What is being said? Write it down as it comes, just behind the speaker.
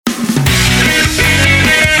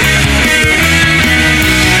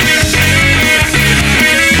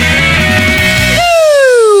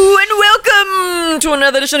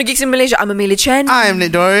another edition of Geeks in Malaysia. I'm Amelia Chen. I am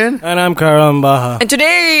Nick Dorian. And I'm Karan Baha. And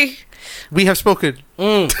today, We have spoken.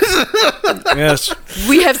 Yes.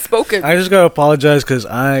 we have spoken. I just gotta apologize because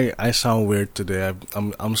I sound weird today.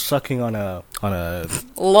 I'm sucking on a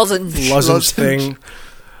Lozenge. thing.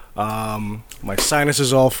 My sinus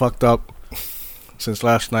is all fucked up since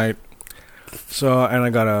last night. So, and I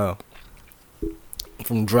got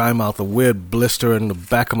from dry mouth, a weird blister in the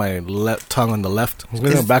back of my tongue on the left. It's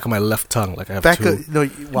in the back of my left tongue, like I have two.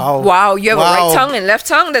 Wow, you have a right tongue and left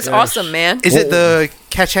tongue? That's Yes. awesome, man. Is it the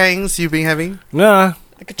kachangs you've been having? Nah,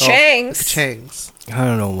 The ka-changs. Kachangs. I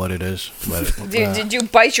don't know what it is. But, Did you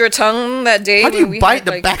bite your tongue that day? How do when you we bite had,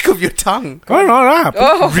 the like- back of your tongue? I don't know that.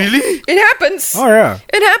 Oh, Really? It happens. Oh yeah.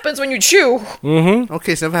 It happens when you chew. Mm-hmm.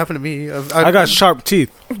 Okay, it's never happened to me. I got sharp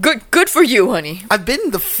teeth. Good for you, honey. I've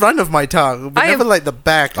been the front of my tongue, but I never have- like the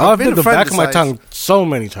back. I've been the front back and of my sides. tongue so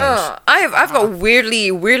many times. I've got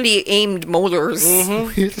weirdly aimed molars.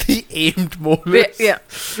 Really aimed molars. Yeah.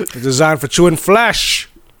 It's designed for chewing flesh.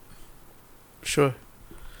 Sure,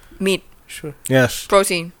 Meat, sure. Yes.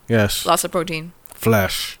 protein, Yes. lots of protein.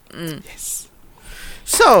 Flesh. Yes.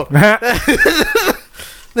 So,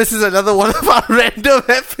 this is another one of our random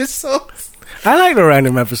episodes. I like the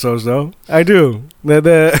random episodes, though. I do.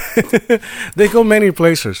 They go many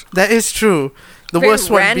places. That is true. The Very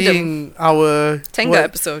worst one random. being our Tenga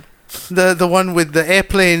episode. the one with the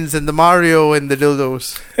airplanes and the Mario and the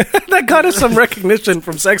dildos. That got us some recognition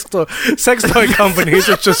from sex toy companies,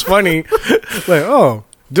 which is funny. Like, oh,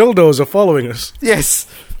 dildos are following us. Yes.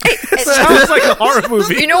 Sounds like a horror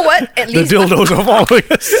movie. You know what? At The least dildos are following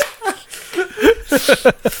us.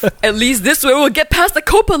 At least this way we'll get past the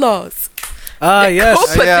COPA laws. Yes.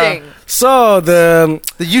 COPA Yeah. thing. So the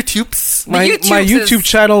YouTubes. my YouTubes YouTube is-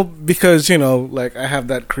 channel, because like I have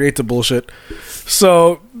that creative bullshit.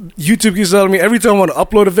 So YouTube keeps telling me every time I want to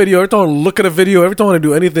upload a video, every time I want to look at a video, every time I want to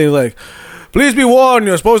do anything, like, please be warned,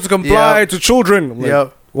 you're supposed to comply Yep. to children. I'm like,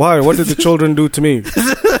 Yep. why? What did the children do to me?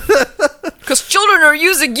 Because children are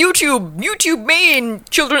using YouTube. YouTube main.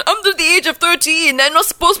 Children under the age of 13. They're not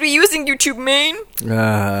supposed to be using YouTube main.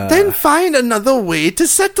 Then find another way to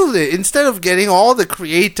settle it instead of getting all the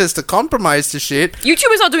creators to compromise to shit.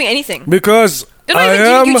 YouTube is not doing anything. Because They're not I even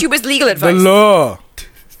am giving YouTubers legal the advice. law.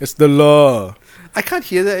 It's the law. I can't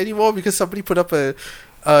hear that anymore because somebody put up a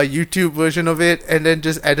YouTube version of it and then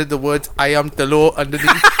just added the words "I am Telo"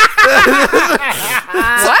 underneath.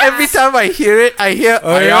 So every time I hear it, I hear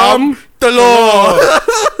 "I am Telo."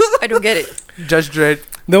 I don't get it. Judge Dredd.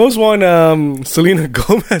 There was one Selena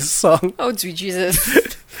Gomez song, Oh, sweet Jesus.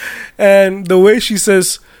 and the way she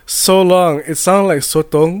says "so long," it sounded like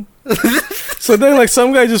 "sotong." So then, like,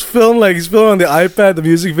 some guy just filmed, like, he's filming on the iPad, the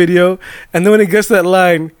music video, and then when he gets that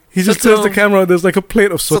line, he just tells the Sotong. camera, there's like a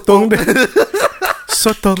plate of sotong there.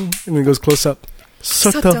 Sotong. And he goes close up.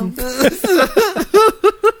 Sotong.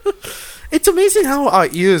 It's amazing how our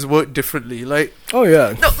ears work differently. Like, Oh,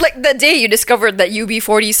 yeah. No, like that day you discovered that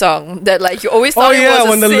UB40 song that like you always Oh, thought it yeah, was a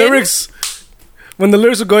when the sin.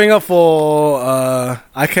 lyrics are going up for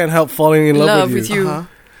I Can't Help Falling in Love with You. uh-huh.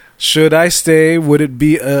 Should I stay? Would it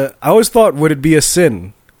be I always thought, would it be a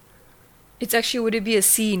sin? It's actually, would it be a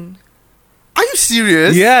scene? Are you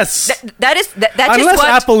serious? Yes. That's Unless just what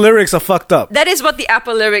Apple lyrics are fucked up. that is what the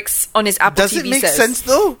Apple lyrics on his Apple Does TV it make says. sense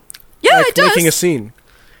though? Yeah, Like it does. making a scene.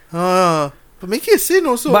 But making a sin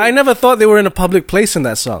also. But I never thought they were in a public place in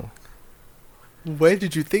that song. Where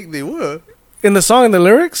did you think they were? In the song and the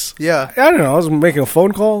lyrics? Yeah. I don't know. I was making a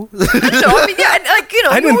phone call. I don't know. I mean, yeah, like you know,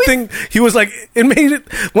 I you didn't always- think he was like. It made it.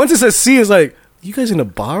 Once it says C, it's like, you guys in a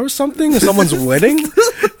bar or something? Or someone's wedding?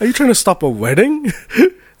 Are you trying to stop a wedding?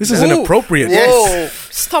 This is Ooh. inappropriate. Whoa!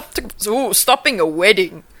 Stopping a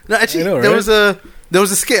wedding. No, actually, I know, there right?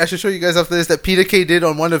 was a skit I should show you guys after this that Peter Kay did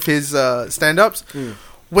on one of his stand-ups,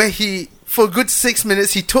 where he, for a good 6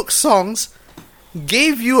 minutes, he took songs,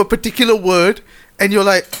 gave you a particular word, and you're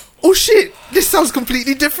like, oh shit, this sounds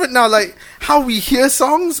completely different now. Like how we hear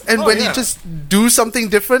songs, and when yeah. you just do something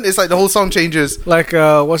different, it's like the whole song changes. Like,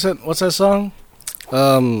 what's that song?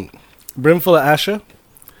 Brimful of Asher?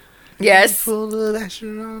 Yes.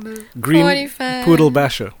 Green 45. Poodle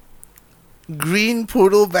Basher. Green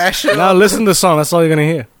Poodle Basher. Now listen to the song. That's all you're going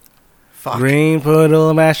to hear. Fuck. Green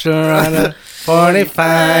Poodle Basher on a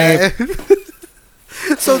 45.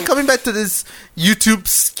 So coming back to this YouTube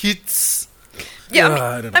skits. Yeah,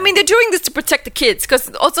 I don't I mean, they're doing this to protect the kids, because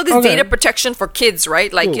also this Okay. data protection for kids,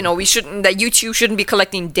 right? Like, you know, that YouTube shouldn't be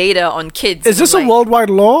collecting data on kids. Is this a like, worldwide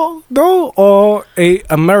law though, or a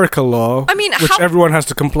America law? I mean, which how- everyone has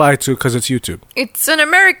to comply to because it's YouTube. It's an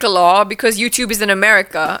America law because YouTube is in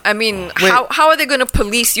America. I mean, Wait. how are they going to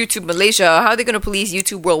police YouTube Malaysia? How are they going to police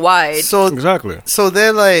YouTube worldwide? So Exactly. so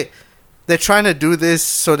they're trying to do this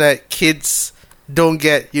so that kids don't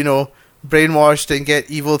get, you know, brainwashed and get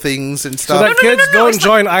evil things and So stuff. that kids no, don't it's not-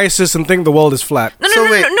 join ISIS and think the world is flat. No, So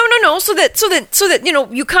wait. no. So that you know,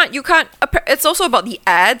 you can't. It's also about the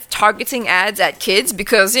ads, targeting ads at kids,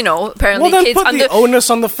 because you know apparently Well, then kids put under the onus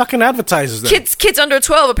on the fucking advertisers. Then. kids under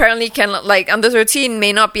 12 apparently can, like, under 13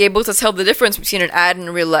 may not be able to tell the difference between an ad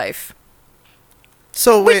and real life,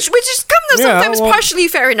 So wait, which is kind of Yeah, sometimes well- partially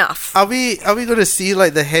fair enough. are we going to see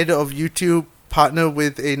like the head of YouTube partner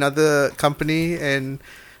with another company and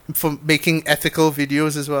for making ethical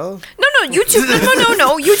videos as well? No, YouTube.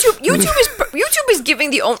 No. YouTube is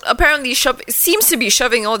giving apparently seems to be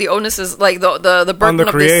shoving all the onuses, like the burden the of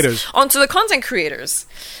creators. this onto the content creators,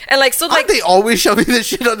 and like so Aren't like they always shoving this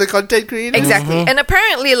shit on the content creators? exactly, and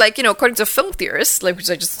apparently, like, you know, according to film theorists, like, which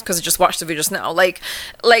I just watched the video just now, like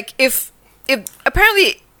if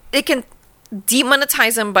apparently it can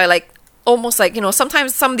demonetize them by, like, almost, like, you know,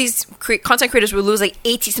 sometimes some of these content creators will lose like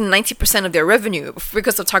 80 to 90% of their revenue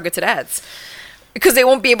because of targeted ads, because they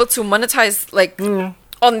won't be able to monetize, like,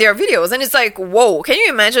 on their videos. And it's like, whoa, can you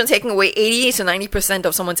imagine taking away 80 to 90%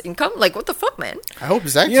 of someone's income? Like, what the fuck, man? I hope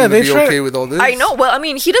Zach's Yeah, gonna they be try- okay with all this. I know. Well, I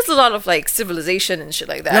mean, he does a lot of, like, civilization and shit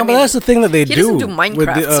like that. No, I but mean, that's the thing that they he doesn't do do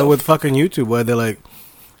Minecraft, with fucking YouTube, where they're like,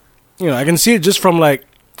 you know, I can see it just from like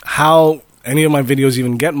how any of my videos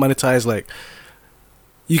even get monetized. Like,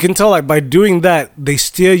 you can tell, like, by doing that, they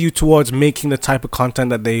steer you towards making the type of content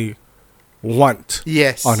that they want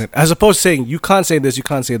Yes. on it, as opposed to saying you can't say this, you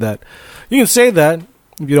can't say that. You can say that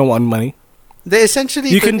if you don't want money. They're essentially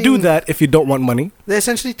You can do turning- that if you don't want money. They're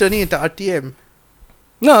essentially turning into RTM.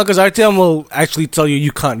 No, because RTM will actually tell you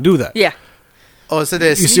you can't do that. yeah. Oh, so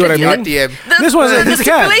there's You see what I mean? RTM. This one's the you can.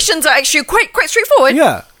 stipulations are actually quite straightforward.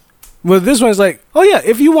 Yeah. Well, this one's like, oh yeah,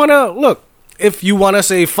 if you wanna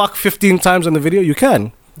say fuck 15 times on the video, you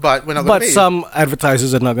can. But we're not going But to pay. some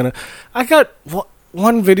advertisers are not gonna. I got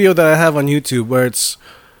one video that I have on YouTube where it's,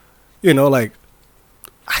 you know, like,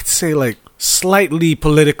 I'd say like slightly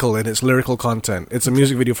political in its lyrical content. It's a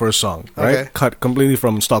music video for a song, right? Okay. Cut completely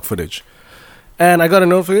from stock footage. And I got a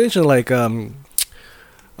notification like,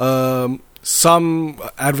 some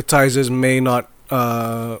advertisers may not,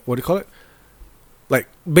 what do you call it? Like,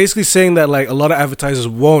 basically saying that, like, a lot of advertisers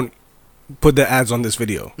won't put their ads on this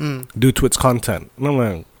video due to its content. And I'm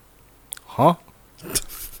like, huh?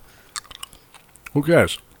 Who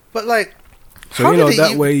cares? But like, So, how you know, did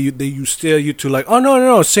that way you steer you to, like, oh,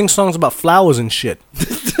 no, sing songs about flowers and shit.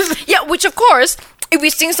 Yeah, which of course, if we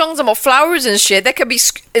sing songs about flowers and shit, that could be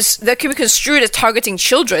construed as targeting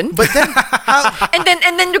children. But then, how, and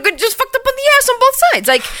then you're just fucked up on the ass on both sides.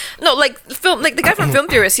 Like, no, like the guy from Film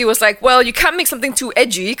Theorist, he was like, well, you can't make something too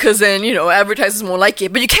edgy because then, you know, advertisers won't like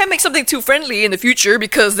it. But you can't make something too friendly in the future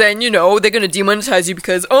because then, you know, they're gonna demonetize you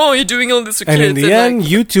because, oh, you're doing all this for And kids. in the end,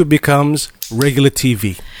 YouTube becomes regular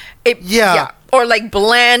TV. Yeah. Or like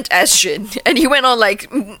bland as shit. And he went on like,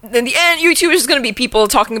 in the end, YouTube is going to be people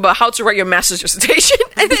talking about how to write your master's dissertation.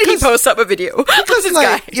 And then he posts up a video. because This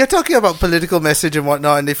like guy. you're talking about political message and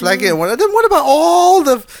whatnot, and they flag it and whatnot. Then what about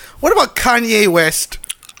what about Kanye West?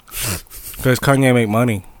 Because Kanye make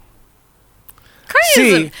money.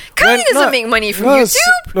 Kanye doesn't make money from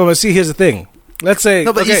YouTube. No, but see, here's the thing. Let's say...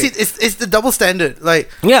 No, but okay. you see, it's the double standard. Like,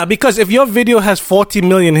 Yeah, because if your video has 40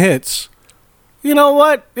 million hits, you know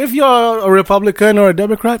what? If you're a Republican or a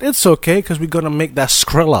Democrat, it's okay because we're going to make that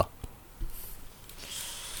Skrilla.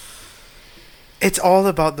 it's all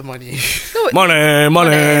about the money. No, Money.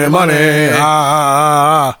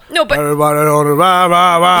 No, but- Everybody on the rah,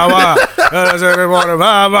 rah, rah, rah. Everybody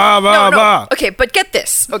rah, rah, rah, no. rah. Okay, but get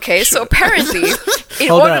this. Okay, so apparently, in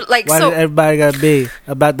Hold order, up. like, Why so did everybody got to be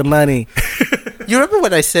about the money? You remember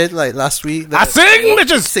what I said like last week? I sing,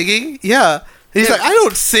 bitches! Singing? Yeah. He's like, I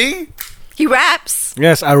don't sing. he raps.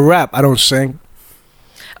 Yes, I rap. I don't sing.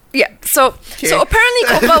 Yeah. So apparently,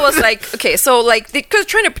 Copa was like, okay, so like they're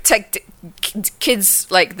trying to protect kids,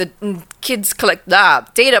 like the kids collect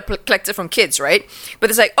data collected from kids, right? But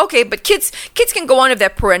it's like, okay, but kids can go on with their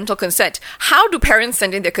parental consent. How do parents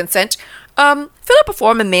send in their consent? Fill up a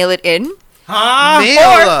form and mail it in.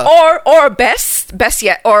 Mailer. Or best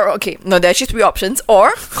yet, or okay, no, there's actually three options.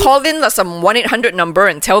 Or call in some 1-800 number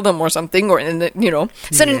and tell them or something, or send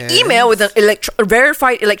an Yes. email with a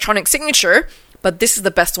verified electronic signature. But this is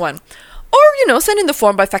the best one. Or send in the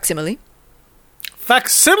form by facsimile.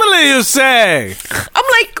 Facsimile, you say? I'm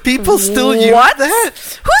like, People still use what? that?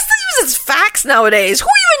 Who still uses fax nowadays? Who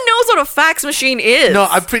even knows what a fax machine is? No,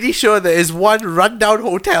 I'm pretty sure there is one rundown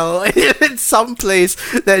hotel in some place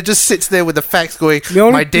that just sits there with the fax going, The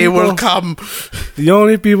only my day will people- come. The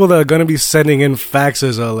only people that are gonna be sending in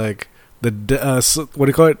faxes are like what do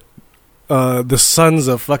you call it? The sons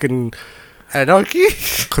of fucking Anarchy?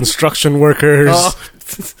 construction workers.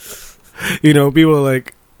 Oh. You know, people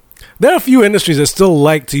like. There are a few industries that still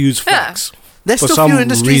like to use Yeah. fax. There's For still some few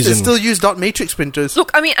industries that reason. still use dot matrix printers. Look,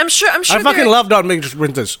 I mean, I'm sure. I fucking there- love dot matrix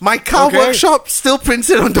printers. My car Okay. workshop still prints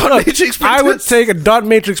it on dot Look, matrix printers. I would take a dot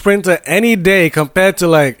matrix printer any day compared to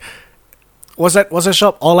like what's that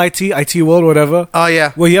shop? All IT World, whatever. Oh,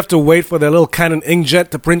 yeah. Where you have to wait for their little Canon inkjet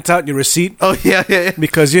to print out your receipt Oh, yeah.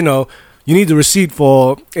 because you know you need the receipt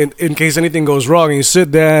for in case anything goes wrong. And you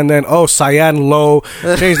sit there and then cyan low,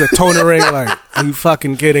 change the toner ring. Like, are you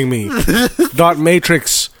fucking kidding me? Dot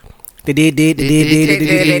matrix. But I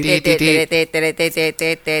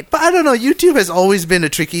don't know, YouTube has always been a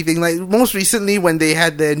tricky thing. Like, most recently when they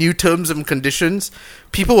had their new terms and conditions,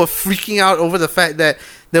 people were freaking out over the fact that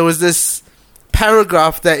there was this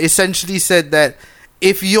paragraph that essentially said that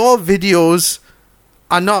if your videos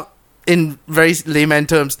are not, in very layman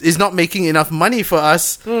terms, is not making enough money for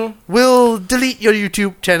us, we'll delete your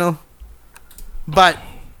YouTube channel. But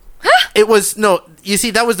it was, no, you see,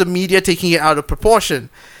 that was the media taking it out of proportion.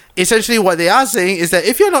 Essentially, what they are saying is that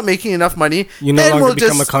if you're not making enough money, You no then longer we'll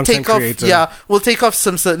become just a content take off. creator. Yeah, we'll take off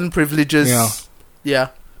some certain privileges. Yeah.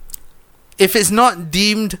 If it's not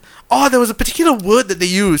deemed, there was a particular word that they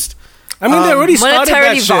used. I mean, they already started that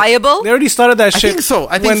monetarily shit. viable? They already started that I shit. think so.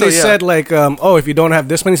 I think when so, they yeah. said like, if you don't have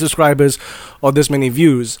this many subscribers or this many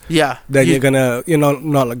views, Yeah, then you're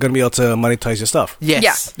not gonna be able to monetize your stuff. Yes.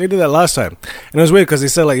 Yeah. They did that last time, and it was weird because they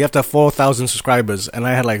said like you have to have 4,000 subscribers, and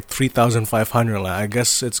I had like 3,500. Like, I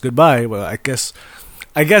guess it's goodbye. Well, I guess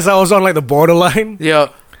I was on like the borderline Yeah.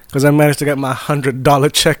 because I managed to get my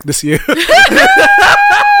 $100 check this year.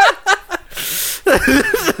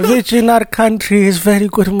 Which in our country is very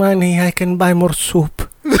good money. I can buy more soup.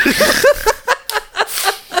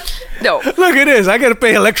 No. Look, it is. I gotta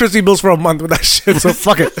pay electricity bills for a month with that shit, so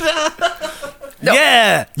fuck it. No.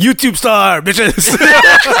 Yeah, YouTube star, bitches.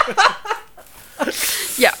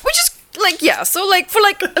 Yeah, which is like, yeah. So like for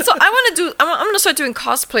like, so I'm gonna start doing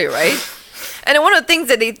cosplay, right? And one of the things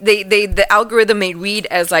that the algorithm may read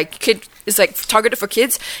as like kid is like targeted for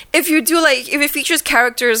kids. If you do like if it features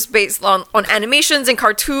characters based on animations and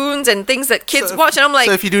cartoons and things that kids watch, and I'm like,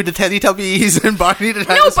 So if you do the Teletubbies and Barney the no,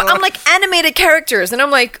 Dinosaur, but I'm like animated characters, and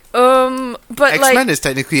I'm like, but X-Men like is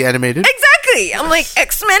technically animated. exactly. I'm like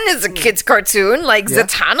X-Men is a kids cartoon. Like Yeah.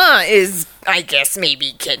 Zatanna is, I guess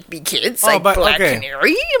maybe can't be kids. Oh, Like but- Black okay.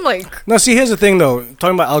 Canary. I'm like, Now, see, here's the thing, though.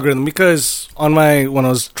 Talking about algorithm, because when I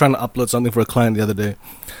was trying to upload something for a client the other day,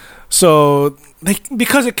 so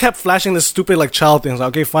because it kept flashing this stupid like child thing, I was like,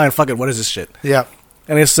 okay, fine, fuck it, what is this shit? Yeah.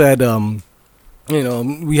 And it said,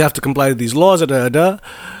 we have to comply with these laws,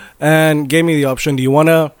 and gave me the option: do you want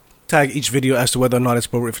to tag each video as to whether or not it's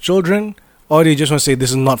appropriate for children, or do you just want to say this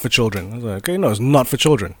is not for children? I was like, okay, no, it's not for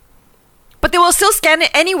children. but they will still scan it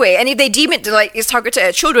anyway, and if they deem it like it's targeted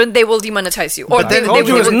at children, they will demonetize you. Or But then they, Told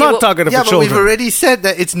you it's they not will- targeted Yeah, for but we've children. already said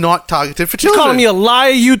that it's not targeted for You children. calling me a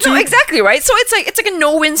liar, YouTube? No, exactly right. So it's like a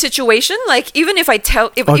no-win situation. Like even if I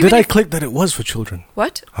tell, if Oh, even did I if, click that it was for children?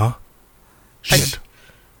 what? Huh? Shit.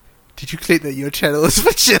 Did you click that your channel is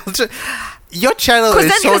for children? Your channel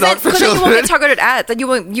is so not for Because then you won't children. get targeted ads. Then you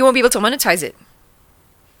won't be able to monetize it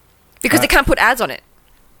because they can't put ads on it.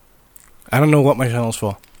 I don't know what my channel's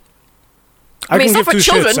for. I mean, it's can not for give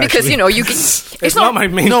two children shits, because actually. you know you can. It's not my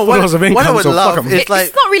main No, source of what income, I would so love fuck 'em. is like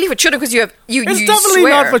it's not really for children because you have you. It's you definitely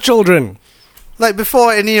swear. not for children. like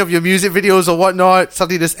before any of your music videos or whatnot,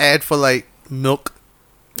 suddenly this ad for like milk.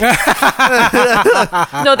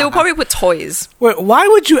 No, they will probably put toys. Wait, why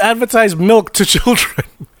would you advertise milk to children?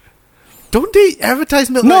 Don't they advertise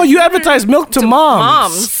milk? No, like- you advertise milk to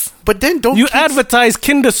moms. Moms. But then don't You kids- advertise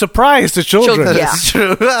Kinder Surprise to children. Children, yeah. That's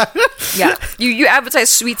true. Yeah, you advertise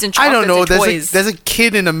sweets and I chocolates don't know. and toys. There's a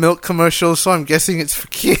kid in a milk commercial, so I'm guessing it's for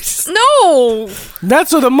kids. No.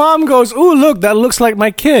 That's where the mom goes, ooh, look, that looks like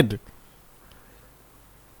my kid.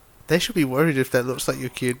 They should be worried if that looks like your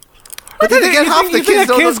kid. But then again, half the you think kids that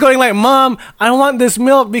don't kid's look- going like, Mom, I want this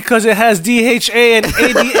milk because it has DHA and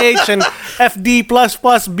ADH and FD++,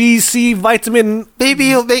 BC, vitamin. Baby,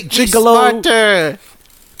 he'll make me Gigolo. smarter.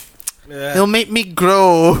 He'll make me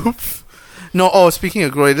grow. No, speaking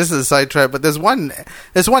of growing, this is a sidetrack, but there's one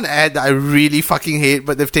ad that I really fucking hate,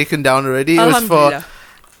 but they've taken down already. It was for, Alhamdulillah.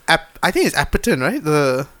 I think it's Appeton, right?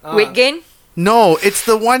 The Weight gain. No, it's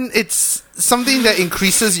the one. It's something that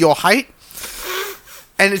increases your height,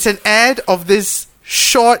 and it's an ad of this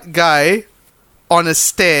short guy on a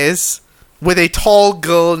stairs with a tall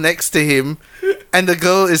girl next to him, and the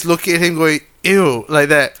girl is looking at him going, "Ew," like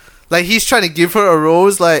that. Like he's trying to give her a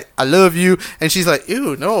rose, like "I love you," and she's like,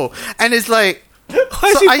 "Ew, no." And it's like, Why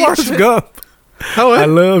is so he are you Forrest tr- Gump? How- I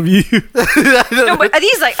love you. No, but are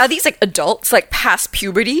these like adults, like past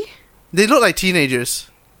puberty? They look like teenagers.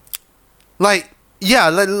 Like, yeah,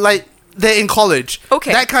 like they're in college.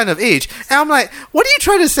 Okay. That kind of age. And I'm like, what are you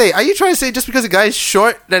trying to say? Are you trying to say just because a guy is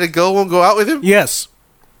short that a girl won't go out with him? Yes.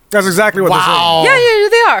 That's exactly what Wow. Yeah,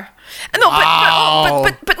 they are. And no, Wow.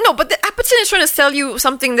 but the Appetit is trying to sell you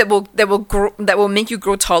something that will make you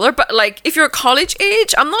grow taller. But like, if you're college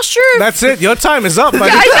age, I'm not sure. they're saying. That's it. Your time is up, buddy.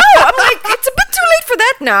 Yeah, I know. I'm like, it's a bit too late for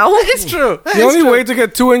that now. It's true. The only way to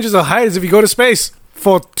get 2 inches of height is if you go to space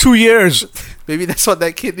for 2 years. Maybe that's what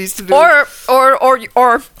that kid needs to do.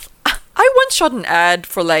 Or I once shot an ad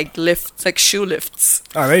for like lifts, like shoe lifts.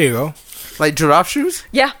 Oh, there you go. Like giraffe shoes?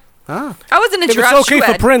 Yeah, Ah. I was in a If giraffe it's okay shoe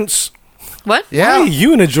for ad. Prince, What? why Yeah. are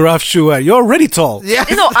you in a giraffe shoe ad? You're already tall. Yeah.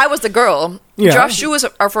 No, I was the girl. Yeah. Giraffe shoes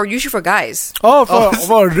are for usually for guys, Oh,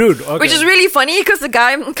 for a dude. Okay. which is really funny because the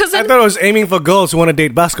guy because I thought it was aiming for girls who want to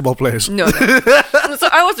date basketball players. No. So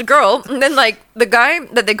I was the girl, and then like the guy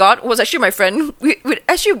that they got was actually my friend. We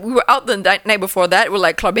were out the night before that. We're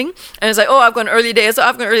like clubbing, and it's like, oh, I've got an early day, so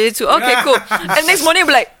I've got an early day too. Okay, cool. And next morning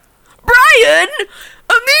we're like, Brian,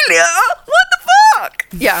 Amelia, what the fuck?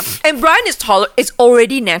 Yeah, and Brian is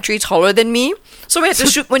already naturally taller than me. So we had to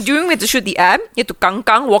shoot we had to shoot the ad. You had to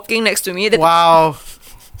kang walking next to me. Then Wow.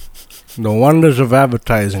 The wonders of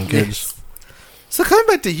advertising, kids. So coming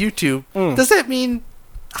back to YouTube, does that mean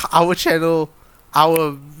our channel,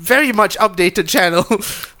 our very much updated channel,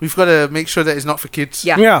 we've got to make sure that it's not for kids?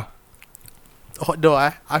 Yeah. Yeah. Oh, no,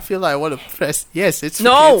 I feel like I want to press yes, it's for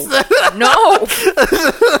No, kids. no.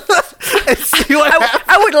 And see what happens.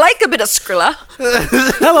 I would like a bit of Skrilla.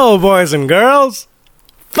 Hello, boys and girls.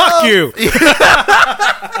 Fuck you.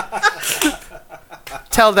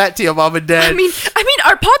 Tell that to your mom and dad. I mean,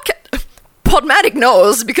 our podcast, Podmatic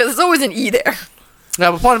knows because there's always an E there.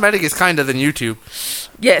 Yeah, but Podomatic is kinder than YouTube.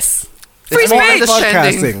 Yes. Free It's more speech.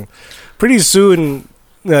 understanding. Podcasting. Pretty soon,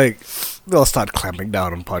 like, they'll start clamping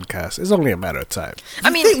down on podcasts. It's only a matter of time. I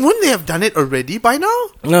mean, Wouldn't they have done it already by now?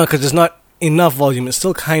 No, because there's not enough volume. It's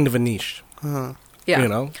still kind of a niche. yeah. You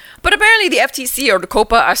know? But apparently the FTC or the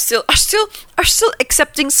COPA are still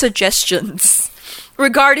accepting suggestions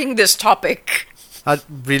regarding this topic.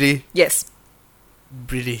 Really? Yes.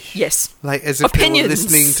 Really? Yes. Like, as if they were Opinions.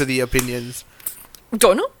 listening to the opinions.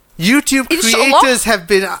 Don't know. YouTube Inshallah. creators have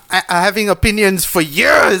been having opinions for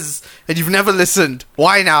years, and you've never listened.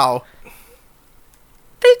 Why now?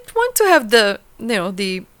 They want to have the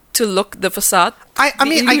to look the facade. I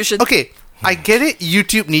mean, illusion. okay, I get it.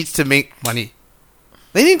 YouTube needs to make money.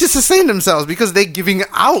 They need to sustain themselves because they're giving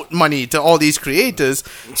out money to all these creators.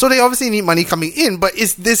 So they obviously need money coming in. But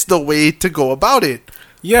is this the way to go about it?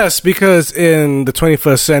 Yes, because in the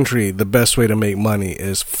 21st century, the best way to make money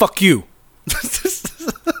is fuck you.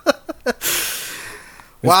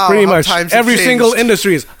 Wow, Pretty how much times have every changed. single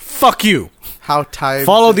industry is fuck you. How times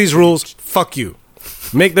Follow have these rules, fuck you.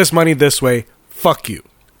 Make this money this way, fuck you.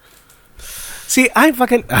 See, I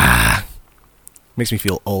fucking... makes me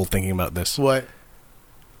feel old thinking about this. What?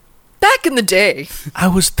 Back in the day. I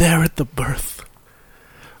was there at the birth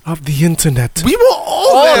of the internet. We were all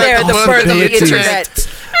Oh, there there, at the birth of the Abilities. internet.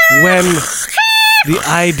 When the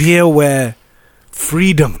idea where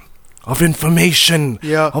freedom of information,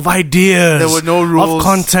 Yeah. of ideas, There were no of rules.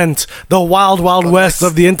 content, the wild, wild west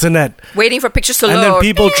of the internet. Waiting for pictures to And load. then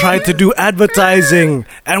people tried to do advertising,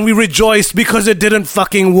 and we rejoiced because it didn't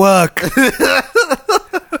fucking work.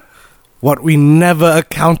 What we never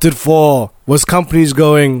accounted for was companies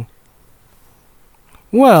going,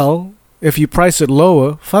 well, if you price it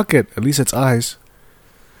lower, fuck it, at least it's eyes.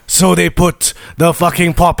 So they put the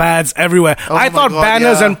fucking pop ads everywhere. Oh I my thought God,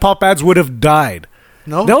 banners yeah. and pop ads would have died.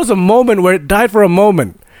 No? There was a moment where it died for a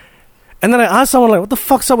moment. And then I asked someone, like, what the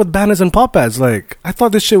fuck's up with banners and pop ads? Like, I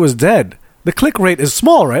thought this shit was dead. The click rate is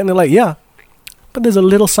small, right? And they're like, yeah. But there's a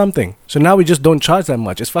little something. So now we just don't charge that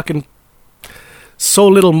much. It's fucking so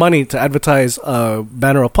little money to advertise a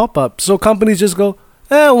banner or pop-up. So companies just go,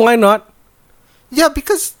 why not? Yeah,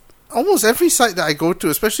 because almost every site that I go to,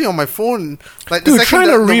 especially on my phone, like the Dude, second trying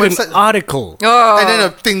the to read an website, article. Oh. and then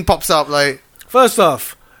a thing pops up like, First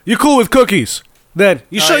off, you cool with cookies. Then,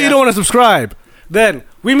 you sure yeah. you don't want to subscribe? Then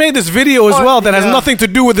we made this video as well that has nothing to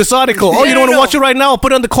do with this article. Oh, you don't want to watch it right now? I'll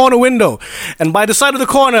put it on the corner window. And by the side of the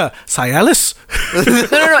corner, Cialis?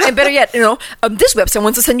 No. And better yet, this website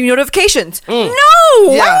wants to send you notifications. No! Yeah.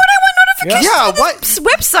 Why would I want notifications Yeah, on this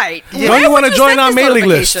website? Yeah. Don't Why you would want to join send our this mailing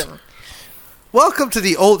list? notification? Welcome to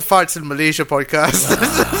the Old Farts in Malaysia podcast.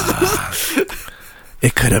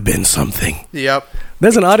 It could have been something. Yep.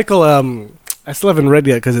 There's an article, I still haven't read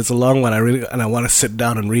yet because it's a long one. I want to sit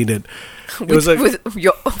down and read it. It was like, with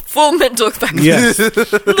your full mental faculties. yes.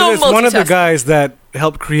 No It's one of the multitasking. guys that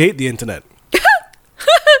helped create the internet.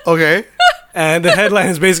 Okay. And the headline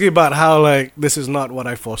is basically about how, like, this is not what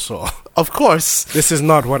I foresaw. Of course. This is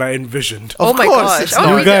not what I envisioned. Oh my course, gosh. it's I wanna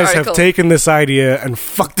not. You read the guys have article. taken this idea and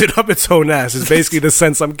fucked it up its own ass. Is basically the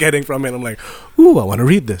sense I'm getting from it. I'm like, ooh, I want to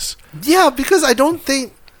read this. Yeah, because I don't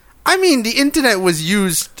think... I mean, the internet was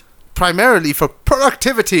used primarily for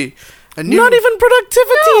productivity. And Not even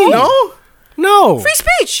productivity. No? No. Free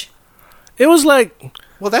speech. It was like,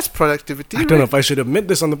 Well, that's productivity. I don't know if I should admit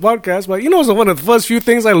this on the podcast, but so one of the first few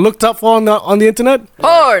things I looked up for on the internet?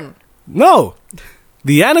 Porn. No.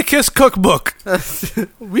 The Anarchist Cookbook.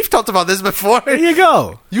 We've talked about this before. There you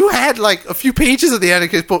go. You had like a few pages of the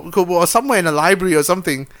Anarchist book or somewhere in a library or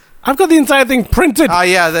something. I've got the entire thing printed. Ah,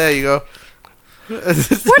 yeah, there you go.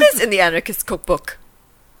 What is in the Anarchist Cookbook?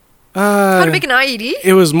 How to make an IED?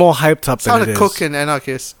 It was more hyped up It's how than to it cook is. an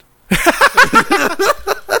anarchist.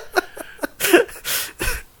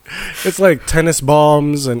 It's like tennis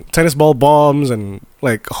ball bombs and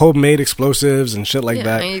like homemade explosives and shit like Yeah,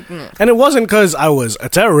 that. I- And it wasn't because I was a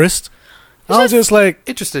terrorist. I was just like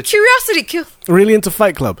Interested. Curiosity kill. really into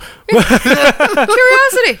Fight Club.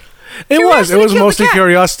 Curiosity. It was Curiosity killed the mostly cat.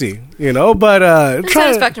 curiosity, but And try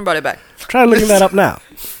satisfaction brought it back. looking that up now.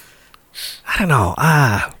 I don't know.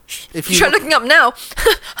 If you Try looking up now.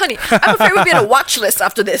 Honey, I'm afraid we'll be on a watch list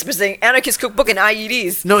after this for saying Anarchist Cookbook and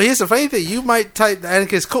IEDs. No, here's the funny thing. You might type the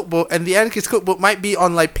Anarchist Cookbook, and the Anarchist Cookbook might be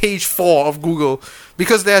on like page 4 of Google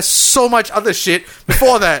because there's so much other shit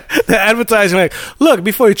before that. They're advertising like, look,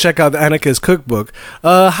 before you check out the Anarchist Cookbook,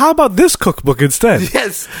 how about this cookbook instead?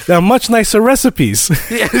 Yes. There are much nicer recipes.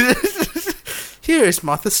 Yeah. Here is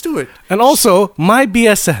Martha Stewart. And also, my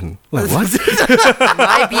BSN. Like, what?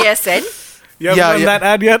 My BSN. You haven't Yeah, done yeah. that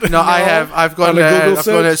ad yet? No, I have. I've gone On the there. Google I've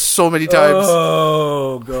gone there search? so many times.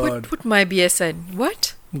 Oh, God. Put my BSN.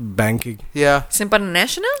 What? Banking. Yeah. Simpanan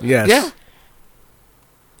National? Yes. Yeah.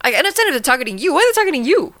 I understand if they're targeting you. Why are they targeting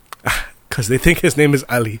you? Because they think his name is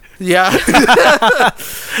Ali. Yeah.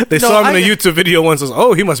 They No, saw him in I- a YouTube video once. Was,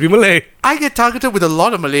 oh, he must be Malay. I get targeted with a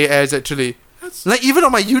lot of Malay ads actually. Like even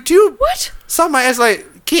on my YouTube, What? some of my ads like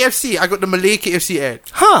KFC. I got the Malay KFC ad.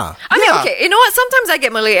 Huh. I mean, Yeah. okay, you know what? Sometimes I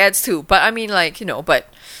get Malay ads too, but I mean, like, but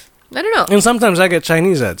I don't know. And sometimes I get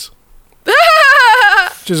Chinese ads.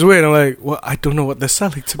 Which is weird. I'm like, well, I don't know what they're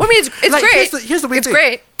selling to me. Well, I mean, it's Like, great. here's the weird It's thing.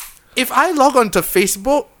 great. If I log on to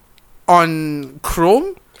Facebook on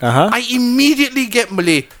Chrome, Uh-huh. I immediately get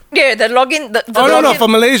Malay. Yeah, the login. The Oh, no, login, for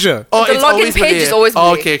Malaysia. Oh, the it's login always page Malay. is always Oh,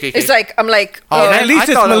 Malay. okay. It's like I'm like, Oh, man. At least I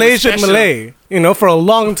it's thought that was Malaysian special. Malay. For a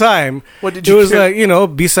long time. What did it you was get?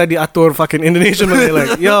 like, bisa diatur fucking Indonesian Malay.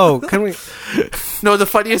 Like, yo, can we... No, the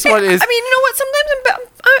funniest one is I mean, you know what? Sometimes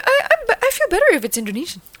I feel better if it's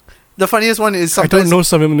Indonesian. the funniest one is I don't sometimes know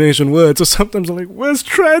some Indonesian words, so sometimes I'm like, where's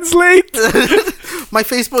translate? my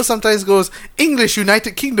Facebook sometimes goes English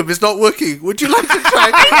United Kingdom is not working. Would you like to try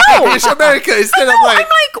know. English America instead No, of like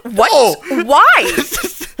I'm like, what? oh. Why?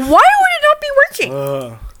 Why would it not be working?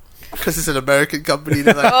 because it's an American company?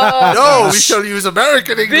 They're like, no, we shall use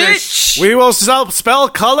American English. Bitch. We will spell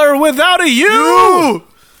color without a U. You!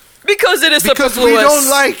 Because it is Because we superfluous. don't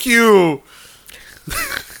like you.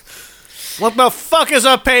 What the fuck is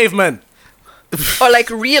a pavement? Or like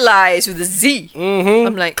realize with a Z.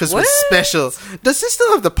 I'm like, Because what? we're special. Does this still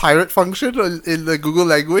have the pirate function in the Google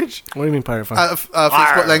language? What do you mean pirate fun?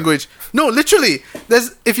 Facebook language. No, literally.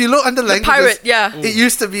 There's if you look under languages, pirate, yeah. it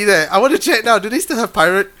used to be there. I want to check now. Do they still have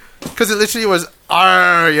pirate? Because it literally was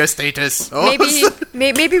your status. Oh, Maybe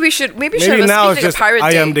we should Maybe have a now speak it's like a just pirate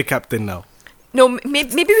I day. am the captain now. No,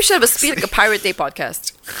 maybe we should have a speak like a pirate day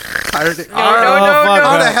podcast. pirate. No, fuck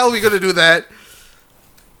How that. the hell are we gonna do that?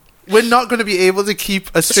 We're not going to be able to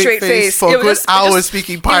keep a straight face for Yeah, a we'll good just- hour we'll just-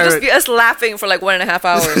 speaking It'll pirate. just be us laughing for like 1.5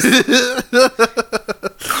 hours,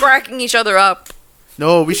 cracking each other up.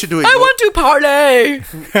 No, we should do it. I want to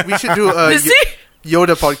party. We should do a See?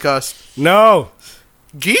 Yoda podcast. No,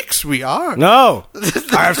 Geeks, we are. no,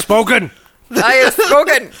 I have spoken. I have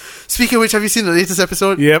spoken. Speaking of which, have you seen the latest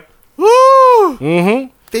episode? Yep. Woo!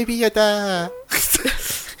 Mm-hmm. Baby Yoda.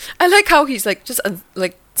 I like how he's like just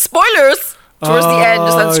like spoilers towards the end.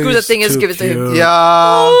 Just unscrew the he's thing and just too give it to him. cute. Yeah.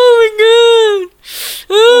 Oh my god!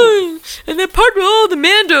 Oh, the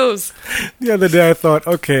Mandos. The other day I thought,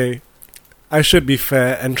 okay, I should be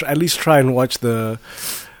fair and at least try and watch the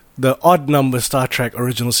odd number Star Trek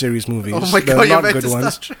original series movies. Oh my the god, you're not back good to Star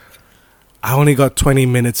ones. Trek. I only got 20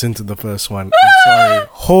 minutes into the first one. I'm sorry.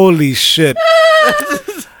 Holy shit.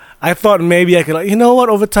 I thought maybe I could, like, you know what,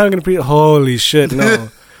 over time I'm going to holy shit, no.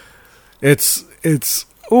 It's,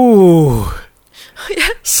 ooh. Yeah.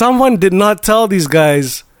 Someone did not tell these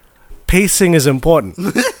guys pacing is important.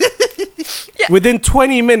 Yeah. Within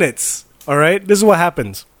 20 minutes, all right, this is what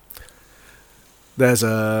happens. There's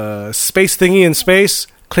a space thingy in space.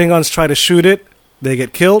 Klingons try to shoot it. They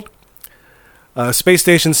get killed. Space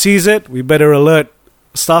station sees it. We better alert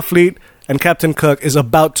Starfleet. And Captain Kirk is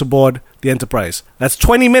about to board the Enterprise. That's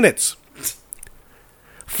 20 minutes.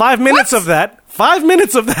 5 minutes of that. 5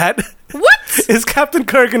 minutes of that. What? Is Captain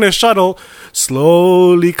Kirk in a shuttle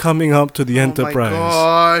slowly coming up to the Enterprise.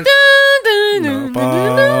 Oh my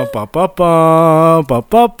god. Ba, ba, ba, ba, ba,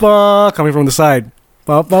 ba, ba, coming from the side.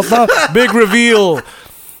 Ba, ba, ba. Big reveal.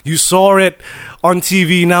 You saw it on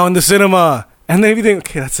TV, now in the cinema. And then you think,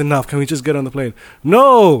 okay, that's enough. Can we just get on the plane?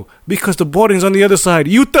 No, because the boarding's on the other side.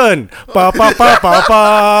 U-turn. Ba, ba, ba, ba,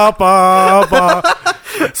 ba, ba, ba.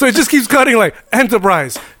 So it just keeps cutting like,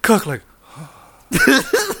 Enterprise. Kirk like,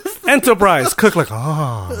 Enterprise. Kirk like,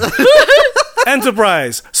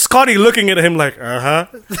 Enterprise. Scotty looking at him like,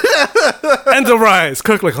 Enterprise.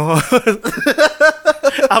 Kirk like,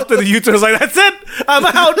 After the U-turn, is like, that's it. I'm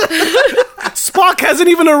out. Spock hasn't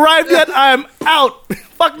even arrived yet. I'm out.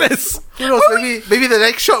 Fuck this. Who knows? Maybe the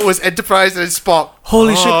next shot was Enterprise and Spock.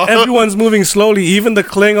 Holy shit. Everyone's moving slowly. Even the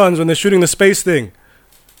Klingons when they're shooting the space thing.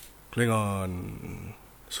 Klingon.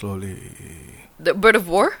 Slowly. The bird of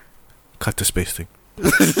war? Cut the space thing.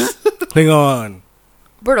 Klingon.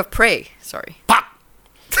 Bird of prey. Sorry.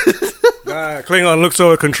 Klingon looks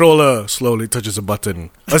over controller, slowly touches a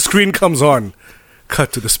button. A screen comes on.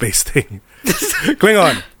 Cut to the space thing.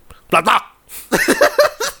 Klingon. Blah, blah.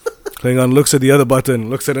 Klingon looks at the other button,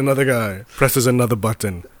 looks at another guy, presses another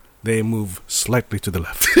button. They move slightly to the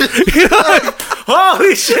left.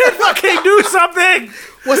 Holy shit, fucking do something!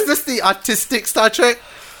 Was this the artistic Star Trek?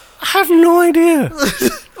 I have no idea.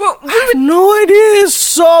 Well, I have no idea. It's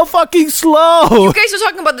so fucking slow. you guys were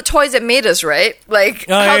talking about the toys that made us, right? Like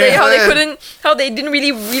how they didn't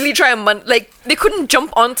really try and they couldn't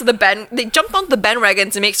jump onto the they jumped onto the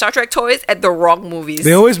bandwagon to make Star Trek toys at the wrong movies.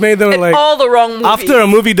 They always made them at like all the wrong movies. after a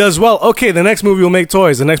movie does well. Okay, the next movie will make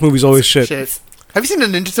toys. The next movie's always shit. Have you seen the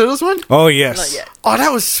Ninja Turtles one? Oh yes. Not yet. Oh,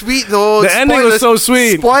 that was sweet though. The ending was so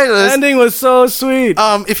sweet. Spoilers. The ending was so sweet.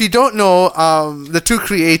 If you don't know, the two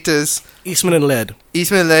creators, Eastman and Laird.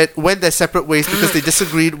 Eastman and Laird, went their separate ways because they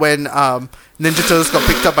disagreed when Ninja Turtles got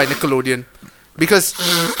picked up by Nickelodeon. Because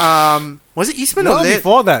was it Eastman or No, Laird?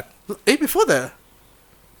 before that. Before that.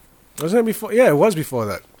 Wasn't it before? Yeah, it was before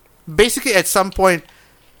that. Basically, at some point,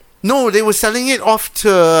 no, they were selling it off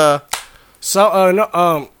to.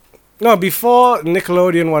 No, before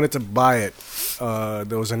Nickelodeon wanted to buy it,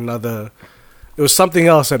 there was another. It was something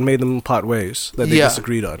else that made them part ways that they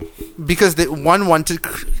disagreed on. Because one wanted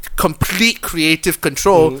complete creative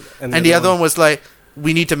control, and the other one was like,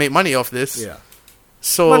 we need to make money off this. Yeah.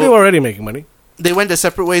 So Well, they were already making money. they went their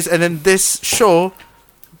separate ways, and then this show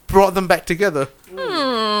brought them back together.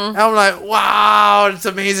 And I'm like, wow, it's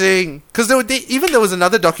amazing. Because there was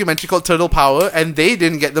another documentary called Turtle Power, and they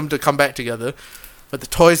didn't get them to come back together. But the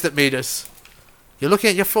toys that made us. You're looking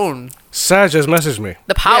at your phone. Saj has messaged me.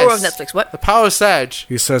 The power Yes. of Netflix. What? The Power of Sag.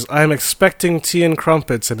 He says, I'm expecting tea and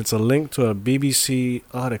crumpets, and it's a link to a BBC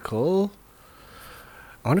article.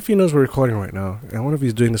 I wonder if he knows we're recording right now. I wonder if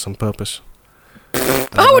he's doing this on purpose.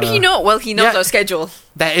 How would he know? Well, he knows Yeah. our schedule.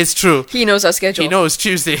 That is true. He knows our schedule. He knows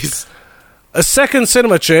Tuesdays. A second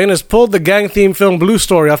cinema chain has pulled the gang-themed film Blue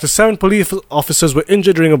Story after 7 police officers were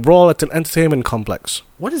injured during a brawl at an entertainment complex.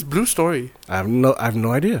 What is Blue Story? I have no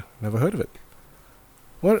idea. Never heard of it.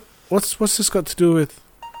 What's this got to do with?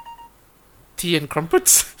 Tea and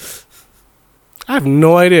crumpets? I have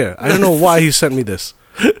no idea. I don't know why he sent me this.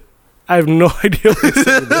 I have no idea why he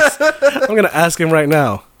sent me this. I'm gonna ask him right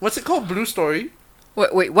now. What's it called? Blue Story?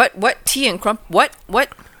 Wait, what? Tea and crump? What?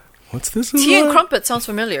 What's this? Tea and about? crumpet sounds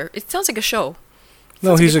familiar. It sounds like a show.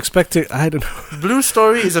 No, he's expecting. I don't know. Blue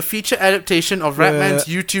Story is a feature adaptation of Ratman's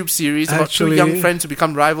YouTube series about two young friends who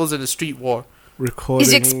become rivals in a street war.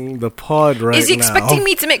 Recording the pod right now. Is he expecting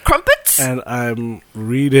me to make crumpets? And I'm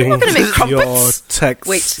reading I'm not gonna make your crumpets. text.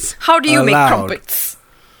 Wait, how do you make aloud. crumpets?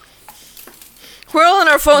 We're all on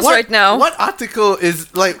our phones right now. What article is,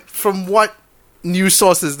 from what news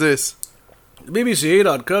source is this?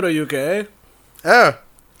 BBC.co.uk. Oh,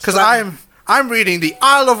 because I'm reading the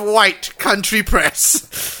Isle of Wight Country Press.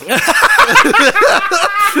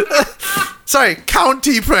 Sorry,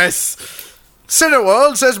 County Press.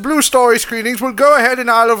 Cineworld says Blue Story screenings will go ahead in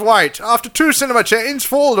Isle of Wight after 2 cinema chains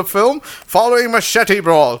fall the film following machete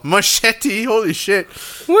brawl. Machete? Holy shit.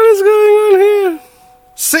 What is going on here?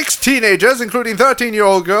 6 teenagers, including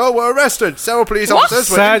 13-year-old girl, were arrested. Several police officers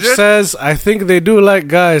were Saj injured. says, I think they do like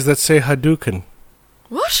guys that say Hadouken.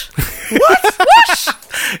 What?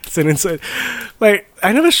 It's an inside. Like,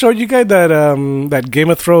 I never showed you guys that that Game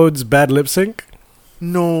of Thrones bad lip sync.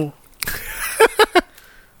 No.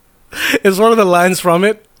 It's one of the lines from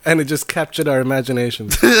it, and it just captured our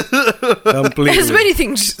imaginations completely. As many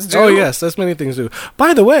things do. Oh yes, that's many things do.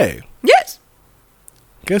 By the way, Yes.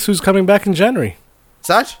 guess who's coming back in January?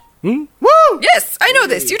 Saj? Hmm? Woo! Yes, I know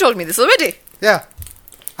this. You told me this already. Yeah.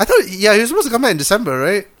 I thought, he was supposed to come out in December,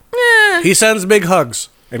 right? Yeah. He sends big hugs.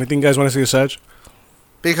 Anything you guys want to see, Saj?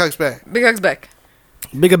 Big hugs back. Big hugs back.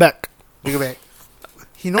 Bigger back. Big back.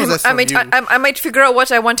 He knows that's I from might, you. I might figure out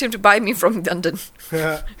what I want him to buy me from London.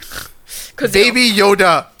 Cause Baby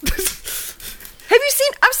Yoda. have you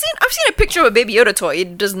seen? I've seen a picture of a Baby Yoda toy.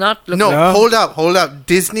 It does not look. No, No. hold up.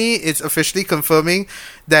 Disney is officially confirming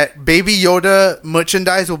that Baby Yoda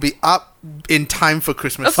merchandise will be up in time for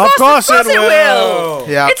Christmas. Of course it will.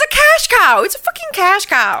 Yeah. It's a cash cow. It's a fucking cash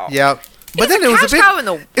cow. Yeah. But It's then a it was a cash bit cow in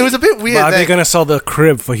the- it was a bit weird But are that they gonna sell the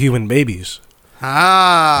crib for human babies?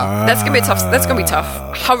 That's gonna be tough. That's gonna be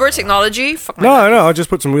tough. Hover technology. Fuck my God. No, I'll just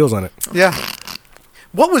put some wheels on it. yeah.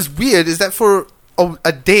 What was weird is that for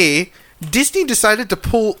a day Disney decided to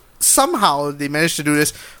pull, somehow they managed to do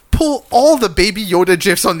this, pull all the Baby Yoda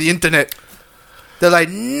gifs on the internet. They're like,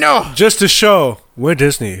 no. Just to show we're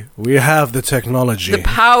Disney. We have the technology. The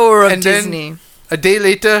power of And then- Disney. A day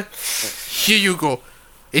later, here you go.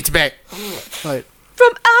 It's back. Like,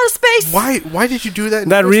 From outer space. why did you do that? in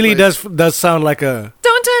That the first really place? does sound like a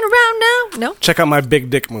Don't turn around now. No. check out my big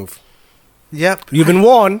dick move. Yep. You've been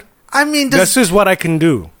warned. I mean, This is what I can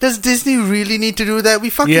do. does Disney really need to do that? We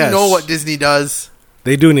fucking Yes. know what Disney does.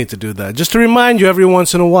 They do need to do that. Just to remind you every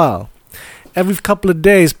once in a while. Every couple of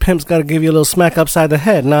days, Pimp's got to give you a little smack upside the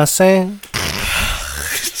head. Know what I'm saying?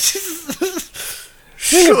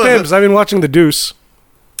 Speaking of Pimps, I've been watching The Deuce.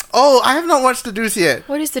 Oh, I have not watched The Deuce yet.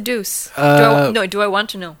 What is the deuce? Uh, Do I want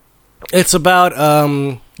to know? It's about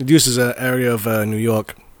The Deuce is an area of New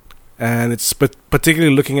York, and it's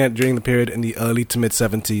particularly looking at during the period in the early to mid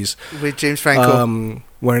 70s, With James Franco.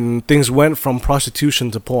 when things went from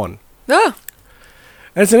prostitution to porn. Oh.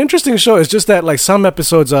 And it's an interesting show. It's just that like some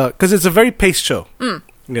episodes are because it's a very paced show.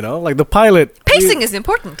 You know, like the pilot. Pacing is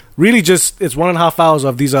important. Really just it's 1.5 hours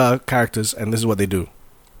of these are characters and this is what they do.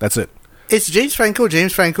 That's it. It's James Franco,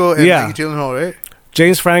 and Yeah. Maggie Gyllenhaal, right?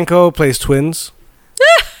 James Franco plays twins.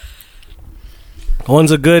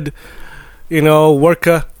 One's a good,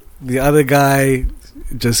 worker. The other guy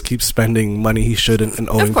just keeps spending money he shouldn't and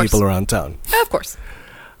owing course. people around town. Of course.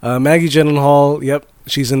 Maggie Gyllenhaal, yep,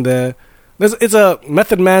 she's in there. It's a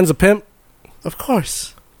Method Man's a pimp Of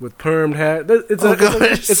course. with permed hair.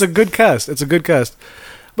 gosh. It's a good cast. It's a good cast.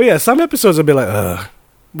 But yeah, some episodes will be like, ugh.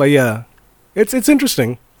 But yeah, it's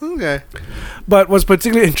interesting. Okay. But what's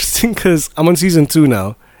particularly interesting because I'm on season 2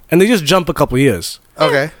 now, and they just jump a couple years.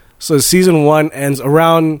 Okay. So season 1 ends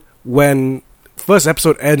around when first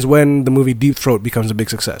episode ends when the movie Deep Throat becomes a big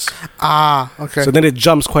success. Ah, okay. So then it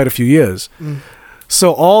jumps quite a few years.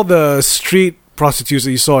 So all the street prostitutes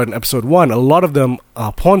that you saw in episode 1, a lot of them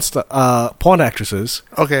are porn actresses.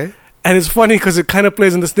 Okay. And it's funny because it kind of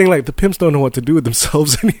plays in this thing like the pimps don't know what to do with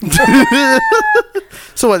themselves anymore.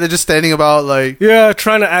 So what, they're just standing about like, Yeah,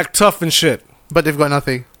 trying to act tough and shit. but they've got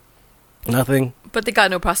nothing. Nothing. But they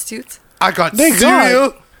got no prostitutes. I got Thank cereal.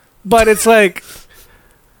 God. But it's like,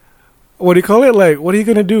 what do you call it? Like, what are you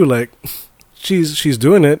gonna do? Like, she's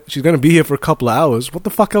doing it. She's gonna be here for a couple of hours. What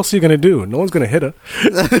the fuck else are you gonna do? No one's gonna hit her.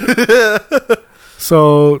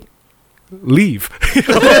 So, leave.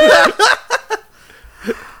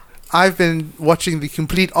 I've been watching the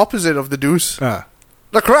complete opposite of The Deuce. Ah.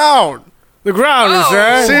 The Crown. The ground is Oh.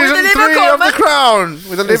 there. See? Season Olivia 3 of Colman. The Crown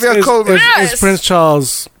with Olivia Colman. Is Yes. Prince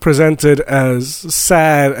Charles presented as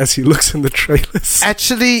sad as he looks in the trailers?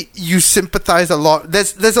 Actually, you sympathize a lot.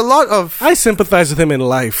 There's a lot of I sympathize with him in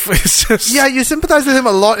life. It's just you sympathize with him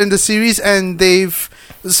a lot in the series, and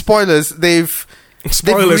spoilers.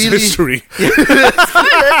 spoilers really- history.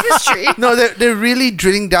 Spoilers history. No, they're really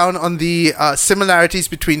drilling down on the similarities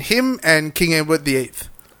between him and King Edward VIII,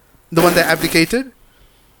 the one that abdicated.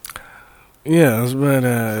 Yes, but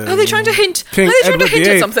Are they trying to hint? King Are they trying Edward to hint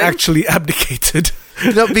at VIII something? actually abdicated.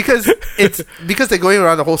 No, because they're going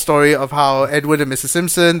around the whole story of how Edward and Mrs.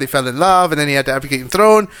 Simpson, they fell in love, and then he had to abdicate the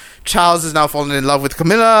throne. Charles is now falling in love with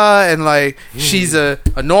Camilla, and like she's a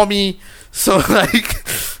normie. So like,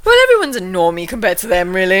 Well, everyone's a normie compared to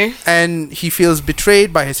them, really. and he feels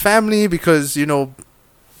betrayed by his family because the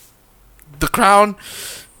crown.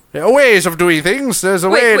 There are ways of doing things. There's a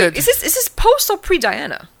way Wait, that is this post or pre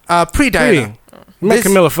Diana? pre-Diana. Met This-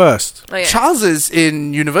 Camilla first. Oh, yeah. Charles is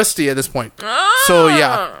in university at this point. Ah. So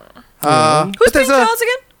yeah. Who's But playing there's Charles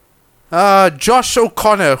again? Josh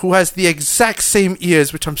O'Connor, who has the exact same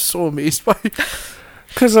ears, which I'm so amazed by.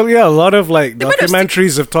 Because a lot of like They might have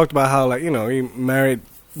documentaries have talked about how like he married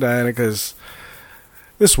Diana because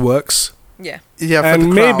this works, Yeah. Yeah, for and the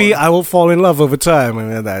maybe crown. I will fall in love over time,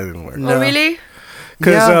 and then that didn't work. No. Oh, really?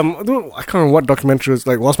 Because Yeah. I can't remember what documentary it was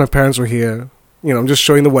like. Whilst my parents were here, I'm just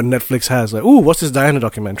showing them what Netflix has. Like, ooh, what's this Diana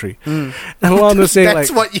documentary? And while they're saying That's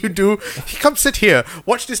like, what you do. Come sit here,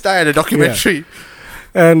 watch this Diana documentary.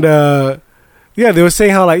 and they were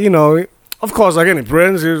saying how like of course like any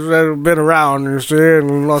prince he's been around, you see,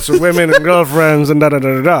 and lots of women and girlfriends and da da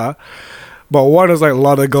da da da. But one is like a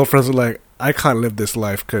lot of girlfriends are like, I can't live this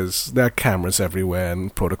life because there are cameras everywhere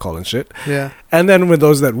and protocol and shit. Yeah. And then with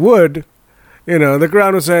those that would, the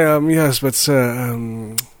ground would say, yes, but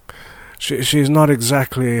she's not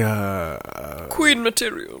exactly Queen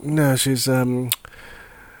material. no, she's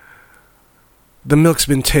the milk's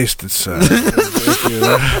been tasted, sir.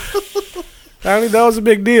 Apparently that was a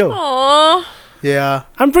big deal. Aww. Yeah.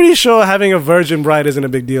 I'm pretty sure having a virgin bride isn't a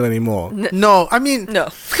big deal anymore. No, I mean, No.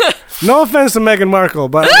 No offense to Meghan Markle,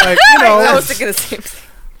 but like, I was thinking the same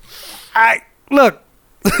thing. look,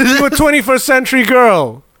 you're a 21st century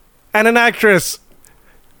girl and an actress.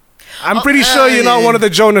 I'm pretty sure you're not one of the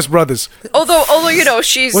Jonas Brothers. Although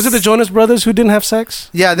she's... Was it the Jonas Brothers who didn't have sex?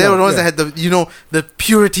 yeah, they were the ones yeah. that had the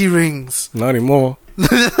purity rings. Not anymore.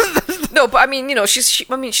 No, but I mean,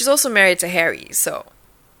 she's also married to Harry, so,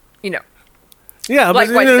 Yeah, Like,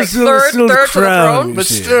 but what, like still third the to the crown, throne? you But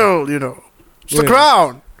see. still, it's the Yeah.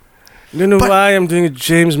 crown. You know But- why I'm doing a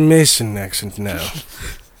James Mason accent now?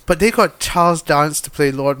 But they got Charles Dance to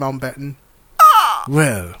play Lord Mountbatten.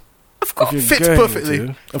 Well, of course. if you're Fits going perfectly.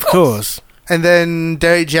 to, of course. And then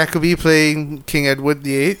Derek Jacobi playing King Edward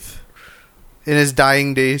VIII in his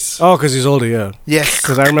dying days. Oh, because he's older, yeah. Yes.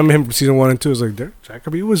 Because I remember him from season 1 and 2. I was like, Derek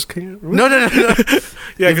Jacobi was king. No.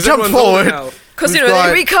 Yeah, You've jumped forward. Because, We've they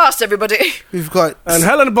got- recast everybody. We've got And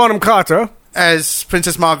Helena Bonham Carter. as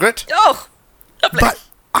Princess Margaret. Oh, lovely. But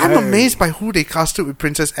I'm Hey. amazed by who they casted with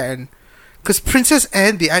Princess Anne. Because Princess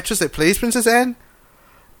Anne, the actress that plays Princess Anne,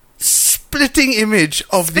 splitting image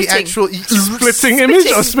of the Spitting. actual... Splitting image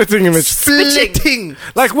or splitting image? Splitting.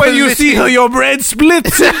 Like when you see her, Splitting. your bread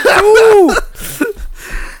splits. Ooh.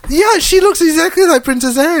 Yeah, she looks exactly like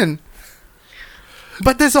Princess Anne.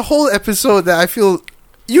 But there's a whole episode that I feel...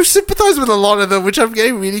 You sympathize with a lot of them, which I'm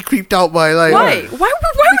getting really creeped out by. Like, Why? Why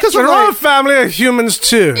Because would We're you? all a family of humans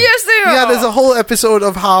too. Yes, they are. Yeah, there's a whole episode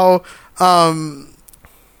of how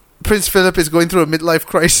Prince Philip is going through a midlife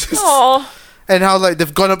crisis. Aw. And how like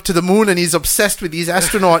they've gone up to the moon and he's obsessed with these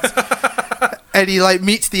astronauts. And he like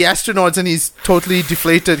meets the astronauts and he's totally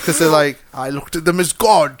deflated because they're like, I looked at them as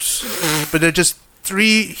gods, but they're just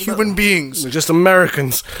 3 human beings. We're just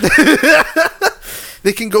Americans.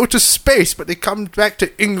 They can go to space, but they come back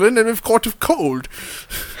to England and we've caught of cold.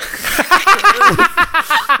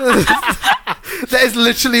 That is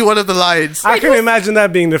literally one of the lines. I can imagine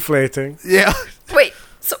that being deflating. Yeah. Wait,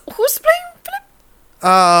 so who's playing Philip?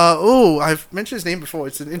 I've mentioned his name before.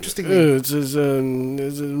 It's an interesting name.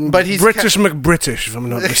 But he's British McBritish, if I'm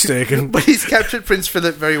not mistaken. But he's captured Prince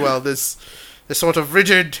Philip very well. This sort of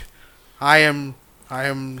rigid, I am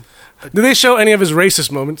Did they show any of his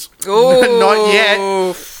racist moments?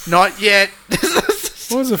 Oh, not yet.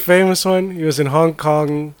 What was the famous one? He was in Hong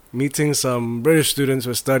Kong meeting some British students who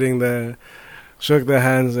were studying there. Shook their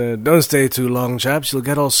hands. Don't stay too long, chaps. You'll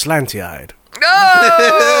get all slanty-eyed.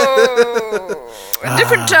 Oh, a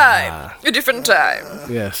different time. A different time.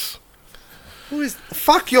 Yes. Who is?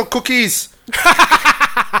 Fuck your cookies.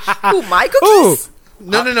 Ooh, my Ooh, cookies.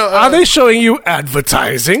 No. are they showing you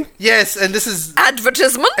advertising? Yes, and this is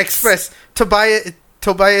Advertisement. Express.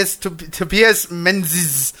 Tobias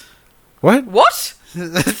Menzies. What? What?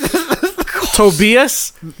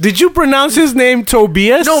 Tobias? Did you pronounce his name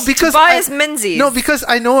Tobias? No, because Tobias Menzies. No, because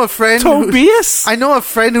I know a friend. Tobias? I know a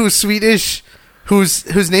friend who's Swedish,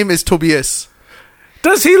 whose name is Tobias.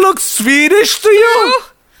 Does he look Swedish to you?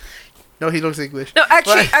 No, he looks English. No,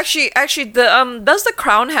 actually, But- the does the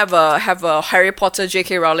Crown have a Harry Potter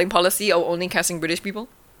J.K. Rowling policy of only casting British people?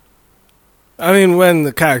 I mean, when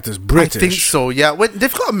the character's British. I think so. Yeah, when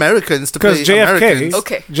they've got Americans to play Because JFK, Americans.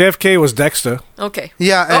 Okay. JFK was Dexter. Okay.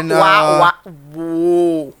 Yeah, and wow.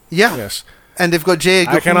 Whoa. yeah, Yes. and they've got J.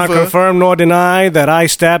 Edgar I cannot Hoover. confirm nor deny that I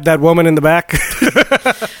stabbed that woman in the back.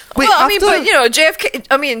 Wait, Well, I mean, after- but you know, JFK.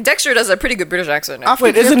 I mean, Dexter does a pretty good British accent. after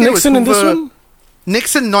Wait, isn't JFK was Nixon in this Hoover- one?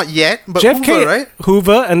 Nixon, not yet, but JFK, Hoover, right?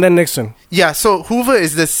 Hoover, and then Nixon. Yeah, so Hoover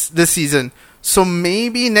is this season. So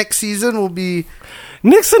maybe next season will be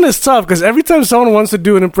Nixon is tough because every time someone wants to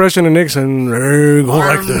do an impression of Nixon, they go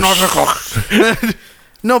like this.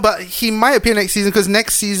 No, but he might appear next season because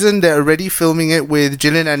next season they're already filming it with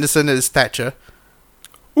Gillian Anderson as Thatcher.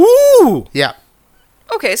 Ooh! Yeah.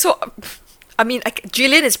 Okay, so I mean,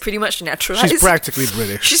 Gillian is pretty much naturalized. She's practically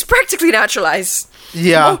British. She's practically naturalized.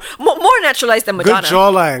 Yeah. More naturalized than Good Madonna.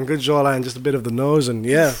 jawline, just a bit of the nose and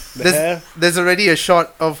the hair. There's already a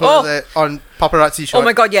shot of her Oh. there on paparazzi shot. Oh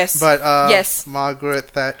my god, yes. But yes.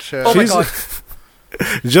 Margaret Thatcher. Oh my She's-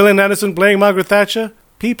 god. Gillian Anderson playing Margaret Thatcher.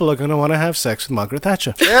 People are going to want to have sex with Margaret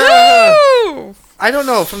Thatcher. Yeah. Woo! I don't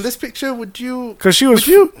know. From this picture, would you? Because she was...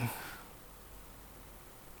 Did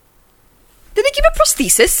they give a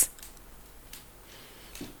prosthesis?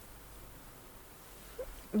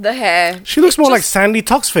 The hair. She looks It more like just- Sandy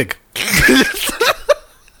Toxvig.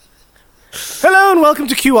 Hello and welcome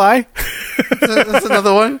to QI. That's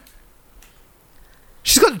another one.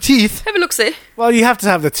 She's got the teeth. Have a look, see. Well, you have to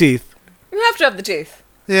have the teeth. You have to have the teeth.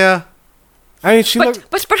 Yeah. I mean, she looks...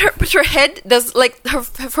 But her head does like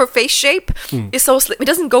her face shape is so slim. It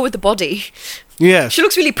doesn't go with the body. Yes. She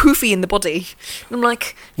looks really poofy in the body. And I'm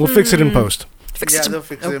like, We'll fix it in post. fix Yeah, it. they'll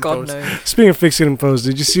fix it Oh in god, post. no. Speaking of fixing in post,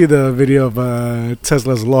 did you see the video of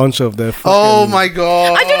Tesla's launch of their fucking... Oh my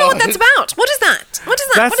god. I don't know what that's about. What is that? What is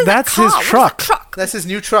that? That's- what is that's that his car? What is truck. that truck? That's his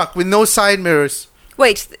new truck with no side mirrors.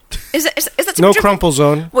 Wait, is that to No be driven? crumple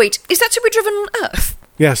zone. Wait, is that to be driven on Earth?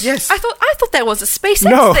 Yes. Yes. I thought that was a SpaceX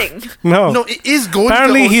No. thing. No. No, it is going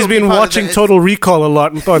Apparently to also he's be been part of watching that. Total Recall a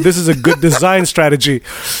lot and thought this is a good design strategy.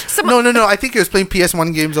 No. I think he was playing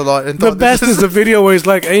PS1 games a lot. And The thought best this is the video where he's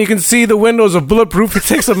like, and you can see the windows are bulletproof. He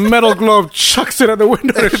takes a metal globe, chucks it at the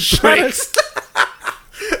window, and it breaks.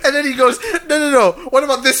 And then he goes, no. What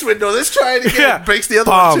about this window? Let's try it again. Yeah. Breaks the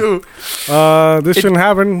other Bomb. one too. This shouldn't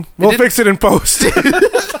happen. We'll didn't- fix it in post.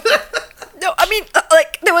 No, I mean,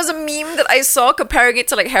 like, there was a meme that I saw comparing it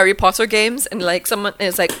to, like, Harry Potter games, and, like, someone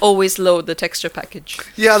is like, always load the texture package.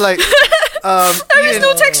 Yeah, like There is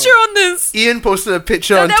no texture on this. Ian posted a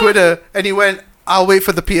picture No, on that Twitter, and he went, "I'll wait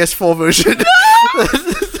for the PS4 version."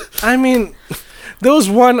 I mean, there was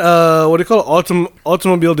one, what do you call it,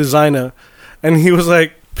 automobile designer, and he was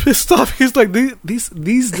like, pissed off. He's like, these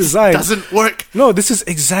designs... Doesn't work. No, this is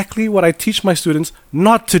exactly what I teach my students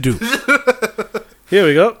not to do. Here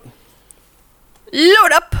we go.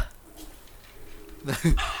 Load up.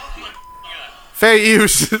 Fair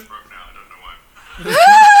use. Broke now, I don't know why.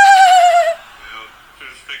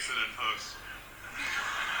 Just fix it in post.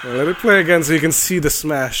 Now let it play again so you can see the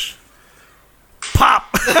smash. Pop!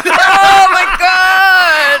 Oh my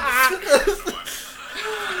god!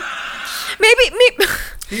 maybe.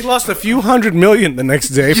 He lost a few $100 million the next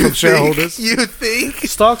day from shareholders. You think?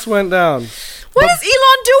 Stocks went down. What is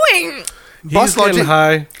Elon doing? Boss He's getting Logic.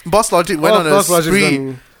 high. Boss Logic went Oh, on a Boss Logic's spree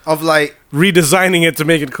done- of like, Redesigning it to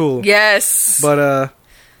make it cool. Yes. But,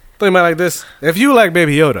 think about it like this. If you like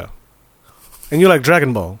Baby Yoda, and you like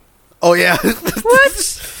Dragon Ball, oh yeah, What?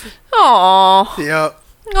 Aww. yeah.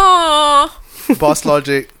 Aww. Boss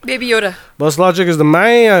Logic. Baby Yoda. Boss Logic is the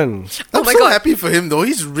man. I'm my so God. happy for him though.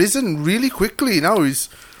 He's risen really quickly. Now he's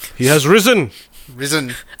He has risen.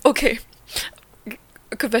 risen. Okay.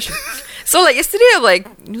 Confession. So, like, yesterday,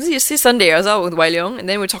 yesterday Sunday, I was out with Wai Leong, and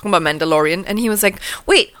then we were talking about Mandalorian, and he was like,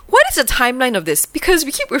 wait, what is the timeline of this? Because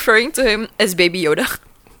we keep referring to him as Baby Yoda.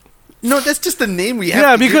 No, that's just the name we have.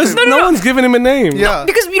 Yeah, to give because him. no one's given him a name. Yeah.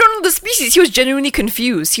 Because we don't know the species. He was genuinely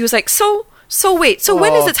confused. He was like, so wait, so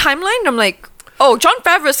when is Oh. the timeline? And I'm like, oh, Jon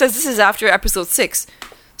Favreau says this is after episode 6.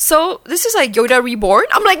 So this is like Yoda reborn?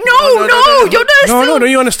 I'm like, no, no. Yoda is No, still... no,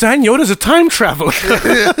 you understand? Yoda's a time traveler.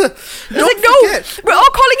 It's like, forget. no, we're all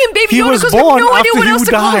calling him Baby He Yoda was because we have born no idea after what you else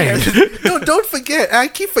to call him. died. No, don't forget. I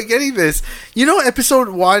keep forgetting this. You know, episode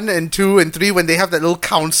 1 and 2 and 3 when they have that little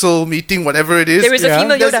council meeting, whatever it is. There is Yeah. a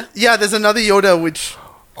female There's- Yoda. Yeah, there's another Yoda which.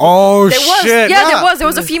 Oh, There was, shit. yeah, there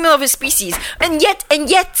was a female of his species, and yet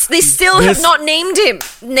they still have This- not named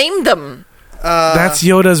them. That's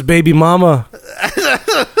Yoda's baby mama.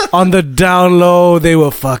 On the down low, they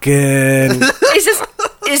were fucking.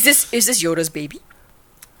 Is this Yoda's baby?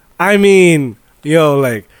 I mean,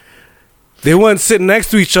 like, they weren't sitting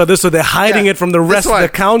next to each other, so they're hiding Yeah, it from the this rest of one. the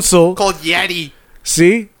council. Called Yeti.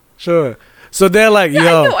 See? Sure. So they're like, Yeah, yo,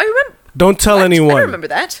 I know. I remember. Don't tell What? I anyone. don't remember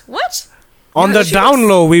that. What? On the she down looks-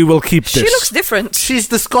 low, we will keep this. She looks different. She's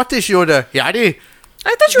the Scottish Yoda. Yadi.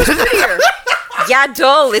 I thought she was prettier.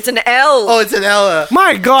 Yaddle. It's an L. Oh, it's an Ella.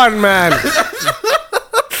 My God, man.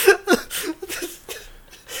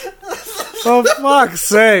 For fuck's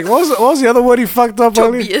sake. What was the other word he fucked up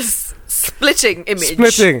earlier? Tobias. Splitting image.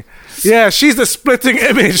 Splitting. Yeah, she's the splitting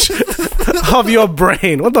image of your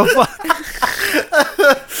brain. What the fuck?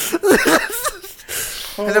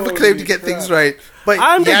 I never claimed to get things right. But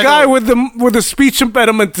I'm the Yaddle. guy with the speech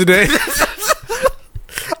impediment today.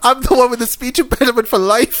 I'm the one with the speech impediment for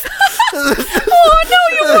life. Oh, no,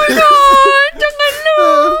 you were not.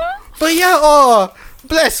 No. But yeah, oh,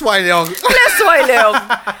 bless Wai Leong. Bless Wai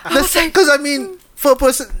Leong. Because, I mean, for a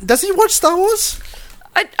person... Does he watch Star Wars?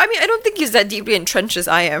 I mean, I don't think he's that deeply entrenched as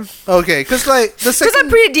I am. Okay, because, like, the Because I'm second...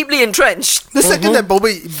 pretty deeply entrenched. The second that Boba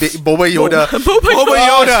Yoda... Boba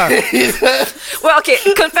Yoda. Well, okay,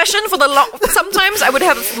 confession for the long... Sometimes I would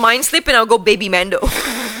have a mind slip and I'll go Baby Mando.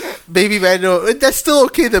 Baby Mando... That's still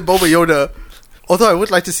okay than Boba Yoda. Although I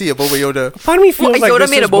would like to see a Boba Yoda. Part of me feels What, like Yoda this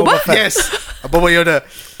made is a Boba? Fett. Yes, a Boba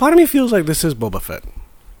Yoda. Part of me feels like this is Boba Fett.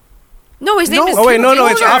 No, his name No. is... Oh wait, no,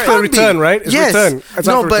 Timothy it's Warren. after Return, right? It's Yes. Return. It's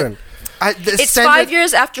No, after but Return. It's 5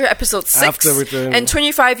 years after episode 6 After Return. and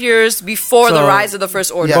 25 years before the So- rise of the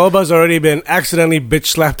First Order. Yeah. Boba's already been accidentally bitch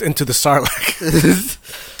slapped into the Sarlacc.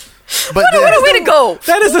 But What a way to go!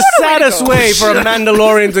 That is the What a way to saddest go. way for a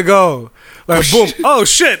Mandalorian to go. Like, boom. Oh,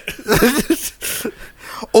 shit.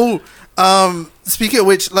 Speaking of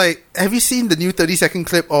which, like, have you seen the new 30-second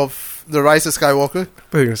clip of The Rise of Skywalker?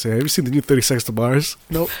 What are you going to say? Have you seen the new 30 Seconds to Mars?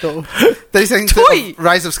 No. 30-second clip Toy. of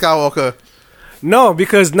Rise of Skywalker. No,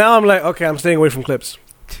 because now I'm like, okay, I'm staying away from clips.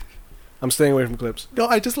 No,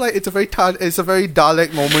 I just like it's a very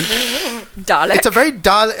Dalek moment. Dalek. It's a very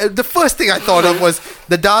Dalek. The first thing I thought of was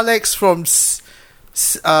the Daleks from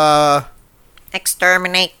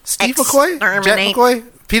Exterminate. Steve McCoy, Jet Exterminate. McCoy,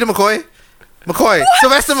 Peter McCoy,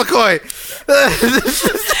 Sylvester McCoy. If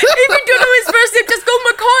you don't know his first name, just go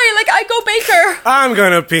McCoy. Like I go Baker. I'm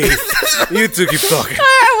going to pee. You two keep talking.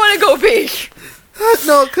 I want to go Baker.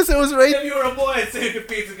 No, because it was very. If you were a boy, I'd say you could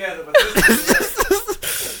pee together. But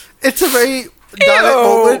It's a very Dalek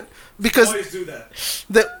moment because do that.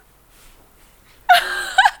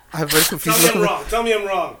 I'm very confused. Tell me I'm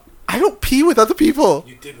wrong. I don't pee with other people.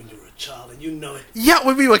 You did when you were a child, and you know it. Yeah,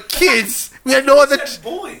 when we were kids, we had no other.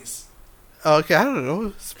 Boys. Okay, I don't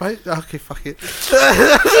know. Okay, fuck it.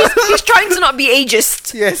 He's trying to not be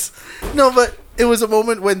ageist. Yes, no, but it was a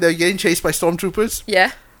moment when they're getting chased by stormtroopers,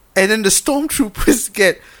 Yeah. and then the stormtroopers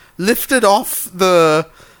get lifted off the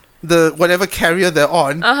whatever carrier they're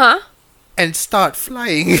on and start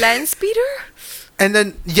flying. Land speeder? And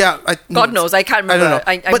then God knows, I can't I remember. don't know.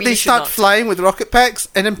 I But really they should start not. flying with rocket packs,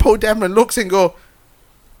 and then Poe Dameron looks and go,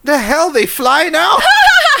 "The hell, they fly now?"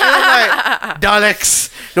 And I'm like, Daleks.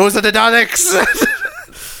 Those are the Daleks.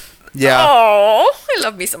 Yeah, Oh, I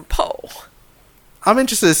love me some Poe. I'm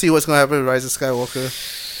interested to see what's going to happen with Rise of Skywalker.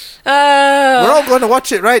 We're Uh, all going to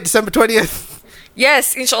watch it, right? December 20th.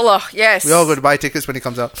 yes, inshallah, yes. We're all going to buy tickets when it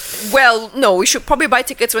comes out. Well, no, we should probably buy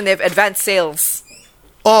tickets when they have advanced sales.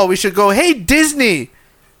 Oh, we should go, "Hey, Disney,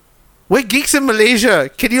 we're geeks in Malaysia.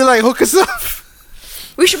 Can you, like, hook us up?"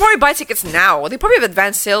 We should probably buy tickets now. They probably have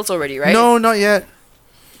advanced sales already, right? No, not yet.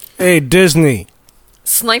 Hey, Disney.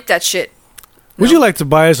 Snipe that shit. Would you like to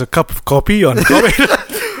buy us a cup of coffee on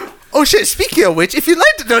Oh, shit, speaking of which, if you'd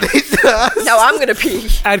like to donate to us, Now I'm gonna pee.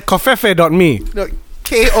 at kofefe.me? no,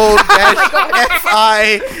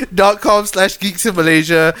 ko-fi.com/geeks in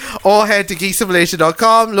Malaysia, or head to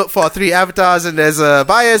geeksinmalaysia.com, look for our 3 avatars, and there's a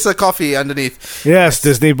buy us a coffee underneath. Yes,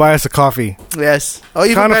 Disney, buy us a coffee. Yes. Or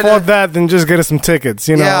even Can't better, afford that, then just get us some tickets.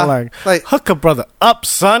 You know, Yeah, like- hook a brother up,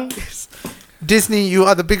 son. Disney, you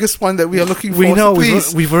are the biggest one that we are looking for. We know so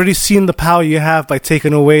please. we've already seen the power you have by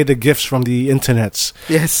taking away the gifts from the internets.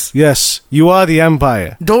 Yes. Yes, you are the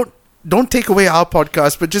empire. Don't take away our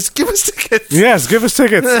podcast, but just give us tickets. Yes, give us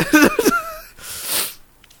tickets.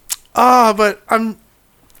 But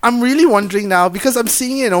I'm really wondering now, because I'm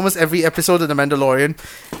seeing it in almost every episode of The Mandalorian,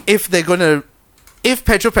 if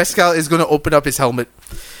Pedro Pascal is gonna open up his helmet.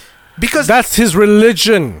 Because That's his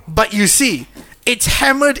religion. but you see, it's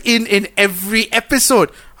hammered in every episode.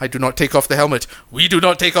 I do not take off the helmet. We do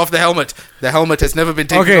not take off the helmet. The helmet has never been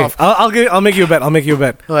taken Okay, off. I'll make you a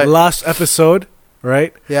bet. Right. Last episode,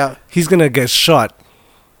 right? Yeah. He's gonna get shot.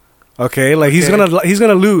 Okay, like he's Okay.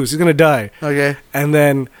 gonna lose. He's gonna die. Okay. And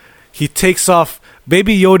then he takes off.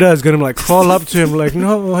 Baby Yoda is gonna like crawl up to him like,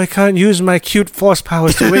 "No, I can't use my cute force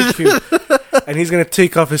powers to wake you." And he's gonna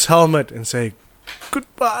take off his helmet and say,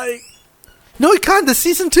 "Goodbye." No, he can't. There's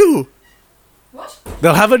season 2. What?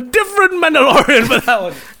 They'll have a different Mandalorian for that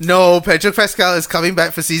one. No, Pedro Pascal is coming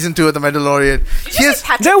back for season 2 of The Mandalorian. Did you say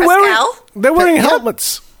Patrick They're wearing Pascal? they're wearing Yeah.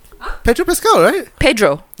 helmets. Pedro Pascal, right?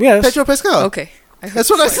 Pedro. Yes. Pedro Pascal. Okay. That's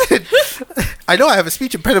what I said. I know I have a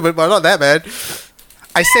speech impediment, but I'm not that bad.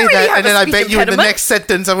 I say really that, have and a then I speech bet you in the impediment. next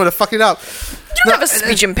sentence I'm going to fuck it up. You don't have a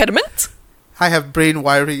speech impediment. I have brain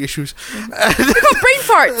wiring issues. You have brain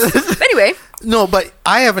farts. Anyway. No, but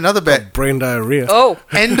I have another bet. Brain diarrhea. Oh.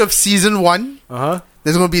 End of season 1, Uh-huh.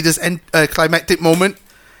 there's going to be this climactic moment.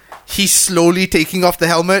 He's slowly taking off the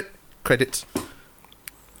helmet. Credits.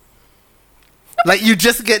 Like, you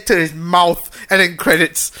just get to his mouth and then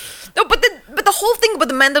credits. No, but the whole thing about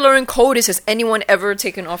the Mandalorian code is, has anyone ever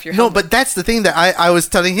taken off your No, helmet? but that's the thing that I was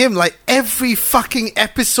telling him. Like, every fucking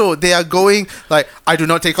episode, they are going, like, I do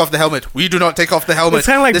not take off the helmet. We do not take off the helmet. It's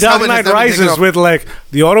kind of like This Dark helmet has Knight never been taken Rises off. with, like,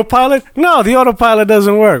 the autopilot. No, the autopilot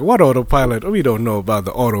doesn't work. What autopilot? We don't know about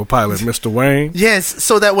the autopilot, Mr. Wayne. Yes,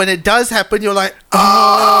 so that when it does happen, you're like,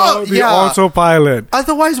 oh, The yeah. autopilot.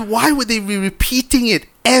 Otherwise, why would they be repeating it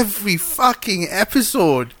every fucking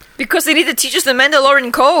episode? Because they need to teach us the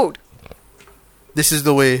Mandalorian code. This is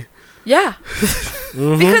the way. Yeah.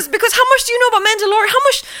 Because how much do you know about Mandalorian?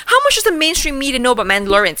 How much does the mainstream media know about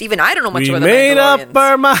Mandalorians? Even I don't know much We about made the up Mandalorians.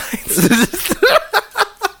 our minds.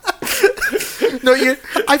 No,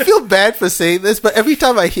 I feel bad for saying this, but every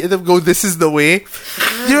time I hear them go, this is the way.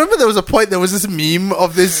 You remember there was a point, there was this meme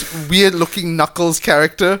of this weird looking Knuckles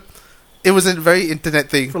character? It was a very internet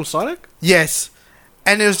thing. From Sonic? Yes.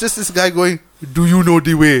 And it was just this guy going, do you know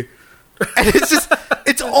the way? And it's just,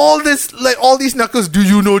 it's all this, like, all these Knuckles, do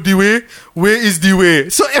you know the way? Where is the way?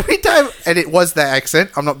 So every time, and it was that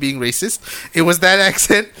accent, I'm not being racist, it was that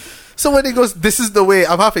accent. So when it goes, this is the way,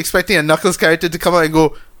 I'm half expecting a Knuckles character to come out and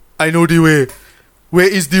go, I know the way. Where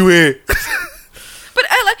is the way? But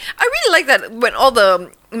I really like that when all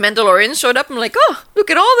the Mandalorians showed up. I'm like, oh, look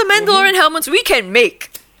at all the Mandalorian helmets we can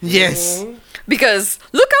make. Yes. Because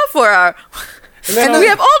look out for our. then we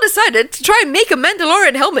have all decided to try and make a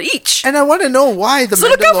Mandalorian helmet each. And I want to know why the So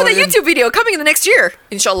look out for the Mandalorian- YouTube video coming in the next year,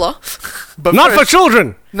 inshallah. But Not for first-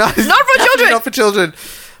 children. Not for children. Not for children.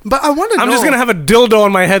 But I want to know. I'm just going to have a dildo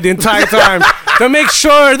on my head the entire time to make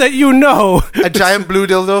sure that you know. a giant blue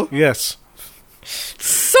dildo. Yes.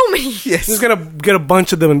 So many. Yes. I'm just going to get a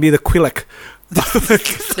bunch of them and be the Twi'lek. The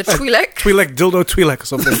Twi'lek. Twi'lek, dildo Twi'lek or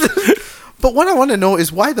something. But what I want to know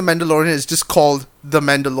is why the Mandalorian is just called the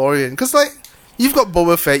Mandalorian. Because, like, you've got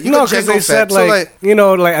Boba Fett, you've No, got because Jango they Fett. said, So, like, you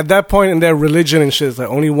know, like, at that point in their religion and shit, it's like,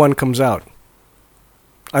 only one comes out.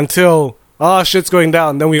 Until, oh, shit's going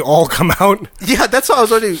down, then we all come out. yeah, that's what I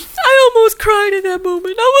was wondering. I almost cried in that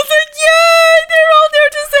moment. I was like, yay, they're all there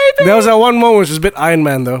to save me. There was that one moment which was a bit Iron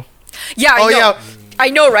Man, though. Yeah, I Oh, know. yeah. I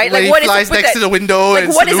know, right? When Like, he what is flies up with next that? to the window Like,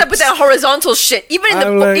 and what is up with salutes. that horizontal shit? Even in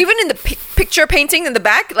I'm like- the picture painting in the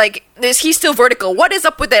back, like, he's still vertical. What is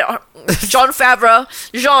up with that? John Favreau,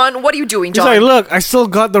 Jean, what are you doing, He's John? like, look, I still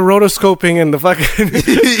got the rotoscoping and the fucking...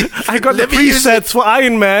 I got the Let me use presets for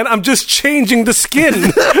Iron Man. I'm just changing the skin.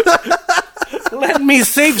 Let me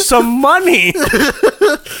save some money.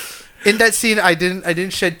 In that scene, I didn't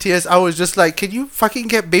shed tears. I was just like, can you fucking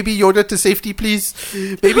get Baby Yoda to safety, please?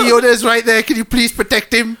 Baby Yoda is right there. Can you please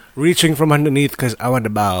protect him? Reaching from underneath because I want the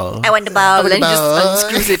ball. I want the ball. want Then the he ball.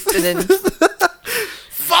 just unscrews it, and then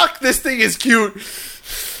Fuck, this thing is cute.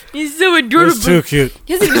 he's so adorable. It's too cute.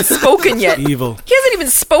 He hasn't even spoken yet. Evil. He hasn't even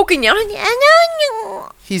spoken yet.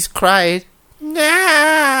 He's cried.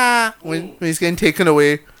 Nah. When he's getting taken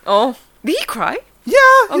away. Oh, did he cry? Yeah.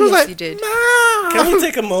 Oh, he was yes, like, he did. Nah. Can we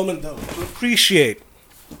take a moment, though, to appreciate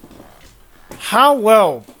how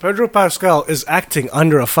well Pedro Pascal is acting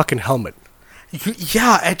under a fucking helmet?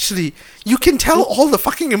 Yeah, actually, you can tell all the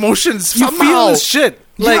fucking emotions You somehow. feel this shit.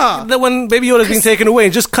 Like, Yeah. when Baby Yoda's being taken away,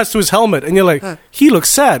 it just cuts to his helmet, and you're like, he looks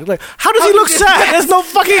sad. Like, how does he look sad? There's no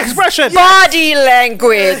fucking expression. Body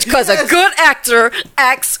language, because a good actor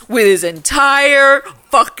acts with his entire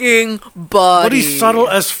fucking body. But he's subtle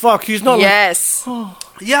as fuck. He's not Yes.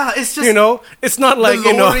 Yeah, it's just like, you know, it's not the like,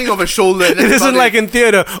 you know, lowering of a shoulder. it isn't like in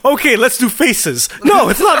theater, okay, let's do faces. No,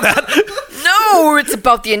 it's not that. No, it's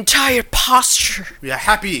about the entire posture. We're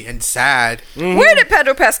happy and sad. Where did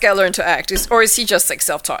Pedro Pascal learn to act? Or is he just like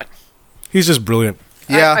self-taught? He's just brilliant.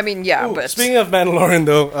 Yeah. I mean, yeah, Ooh, but speaking of Mandalorian,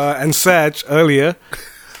 though, and Saj earlier,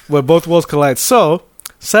 where both worlds collide. So,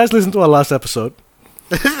 Saj listened to our last episode,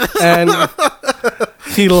 and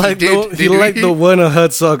he liked did he? the Werner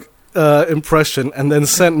Herzog impression, and then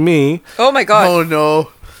sent me, oh my god, Oh no.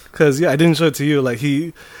 because yeah, I didn't show it to you. Like,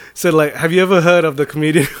 he said, like, have you ever heard of the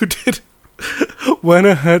comedian who did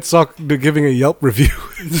Werner Herzog giving a Yelp review?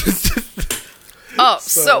 oh,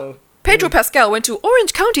 so Pedro Pascal went to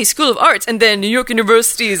Orange County School of Arts and then New York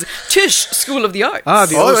University's Tisch School of the Arts. Ah,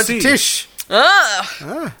 the Oh, OC. that's Tish.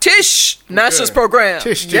 Tisch Master's Program.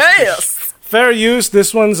 Tisch, yes. Fair use.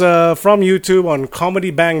 This one's from YouTube on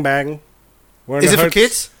Comedy Bang Bang. Is it for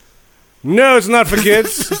kids? No, it's not for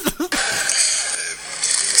kids.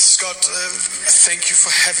 Scott, thank you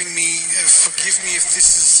for having me. Forgive me if this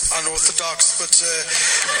is unorthodox, but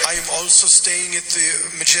I am also staying at the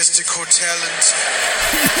Majestic Hotel, and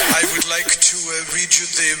I would like to read you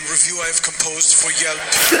the review I have composed for Yelp.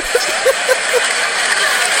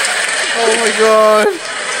 Oh my god.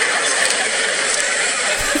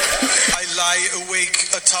 I lie awake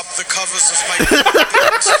atop the covers of my bed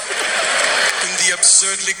in the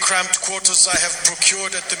absurdly cramped quarters I have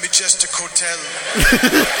procured at the Majestic Hotel.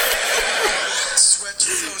 Sweat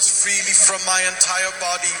flows freely from my entire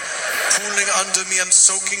body, pooling under me and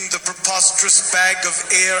soaking the preposterous bag of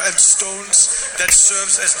air and stones that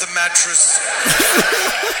serves as the mattress.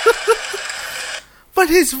 But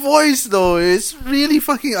his voice, though, is really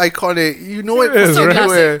fucking iconic. You know it It is, from right?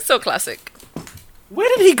 everywhere. So classic. Where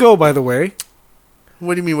did he go, by the way?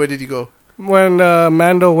 What do you mean, where did he go? When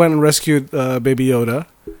Mando went and rescued Baby Yoda,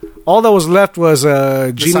 all that was left was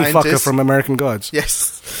a genie fucker scientist? from American Gods.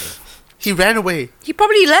 Yes. He ran away. He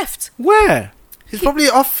probably left. Where? He's probably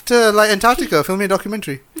off to, like, Antarctica, filming a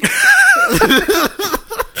documentary.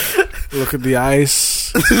 Look at the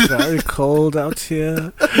ice. It's very cold out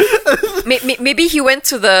here. Maybe he went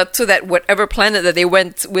to that whatever planet that they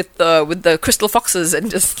went with the crystal foxes and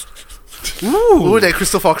just. Ooh, they're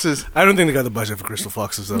crystal foxes. I don't think they got the budget for crystal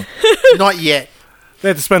foxes, though. Not yet. They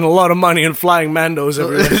had to spend a lot of money in flying Mandos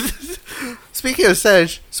everywhere. Speaking of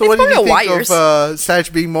Saj, so It's what did you probably think wires. of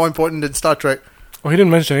Saj being more important than Star Trek? Oh, he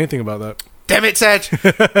didn't mention anything about that. Damn it, Saj!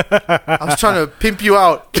 I was trying to pimp you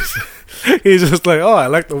out. He's just like, oh, I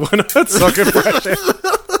like the one that's fucking fresh.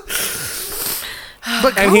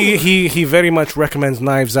 But And he very much recommends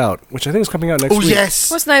Knives Out, which I think is coming out next oh week.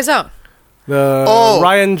 yes. What's Knives Out? The Oh.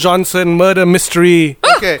 Ryan Johnson murder mystery.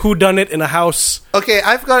 Okay. Who done it in a house? Okay,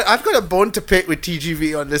 I've got a bone to pick with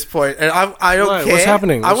TGV on this point, and I don't Right, care. what's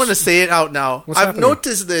happening? I want to say it out now. What's I've happening?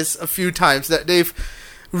 noticed this a few times that they've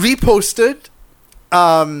reposted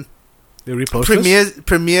They reposted this?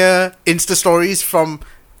 premiere Insta stories from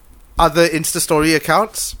other Insta story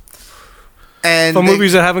accounts, and For they-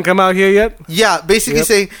 movies that haven't come out here yet? Yeah, basically Yep.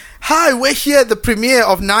 saying, "Hi, we're here at the premiere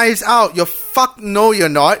of Knives Out." No, you're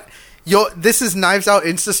not. This is Knives Out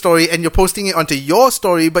Insta story, and you're posting it onto your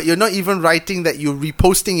story, but you're not even writing that you're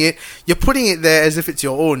reposting it. You're putting it there as if it's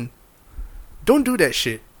your own. Don't do that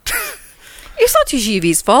shit. It's not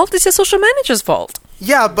TGV's fault. It's your social manager's fault.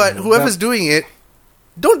 Yeah, but whoever's doing it,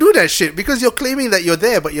 don't do that shit because you're claiming that you're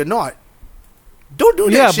there, but you're not. Don't do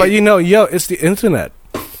that Yeah, shit. but it's the internet.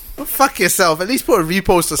 Well, fuck yourself. At least put a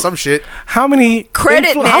repost or some shit. How many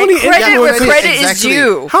Credit, man. how many Credit where influencers- credit is exactly.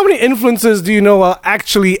 due. How many influencers do you know are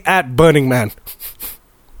actually at Burning Man?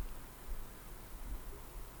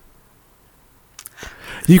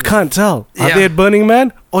 You can't tell. Are Yeah. they at Burning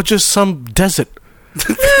Man or just some desert?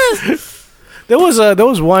 There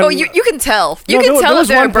was one. Oh, you can tell. You No, can there tell was if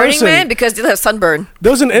they're one a Burning person- Man because they'll have sunburn.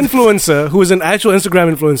 There was an influencer who was an actual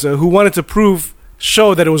Instagram influencer who wanted to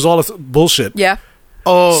show that it was all bullshit. Yeah.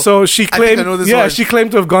 Oh, So she I think claimed, I know this yeah, one. she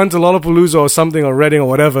claimed to have gone to Lollapalooza or something, or Reading or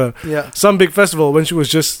whatever, Yeah. some big festival when she was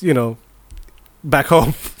just, back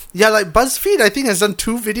home. Yeah, like BuzzFeed, I think, has done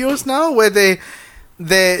 2 videos now where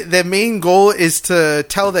their main goal is to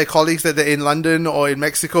tell their colleagues that they're in London or in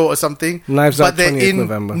Mexico or something. Knives but Out, they're 28th in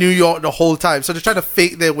November. New York the whole time. So they're trying to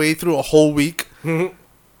fake their way through a whole week. Mm-hmm.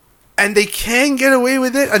 And they can get away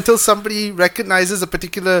with it until somebody recognizes a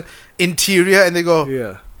particular interior and they go,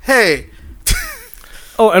 Yeah. hey.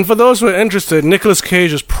 Oh, and for those who are interested, Nicolas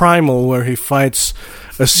Cage's Primal, where he fights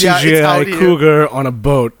a Yeah, it's out CGI here. cougar on a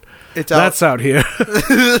boat. It's out. That's out here.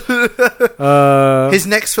 His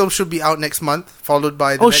next film should be out next month, followed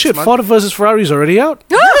by the Oh next shit, month. Ford vs. Ferrari is already out?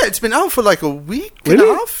 Yeah, it's been out for like a week and Really?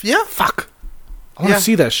 a half. Yeah. Fuck. I want to Yeah.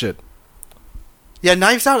 see that shit. Yeah,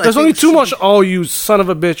 Knives Out. I There's think, only too should much. be- Oh, you son of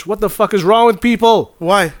a bitch. What the fuck is wrong with people?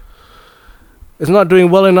 Why? It's not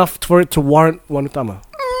doing well enough for it to warrant Wanutama.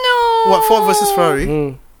 No. What, Ford versus Ferrari?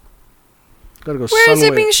 Gotta go Where is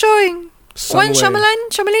it Sunway. being showing? One Sunway.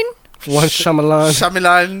 Shyamalan? One Shyamalan.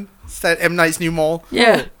 Shyamalan. It's that M. Night's new mall.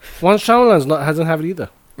 Yeah. One Shyamalan hasn't have it either.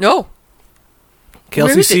 No. Where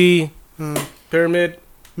is KLCC, Pyramid.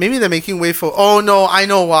 Maybe they're making way for... Oh, no, I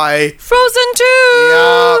know why. Frozen 2.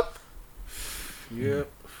 Yeah.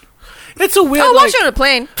 Yep. It's a weird. I'll watch like, it on a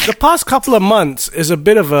plane. the past couple of months is a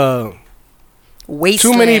bit of a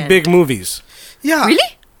Wasteland. too many big movies. Yeah.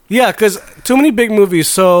 Really? Yeah, because too many big movies.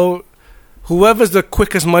 So whoever's the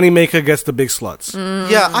quickest moneymaker gets the big slots.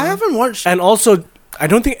 Yeah, I haven't watched. And also, I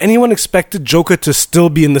don't think anyone expected Joker to still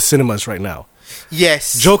be in the cinemas right now.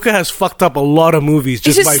 Yes, Joker has fucked up a lot of movies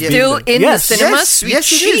Is just it by still being there. in Yes. the cinemas? Yes, Sweet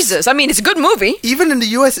yes, it is. Jesus. I mean, it's a good movie. Even in the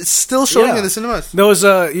US, it's still showing Yeah. in the cinemas. There was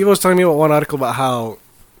Eva was telling me about one article about how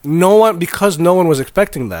no one was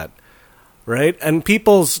expecting that, right? And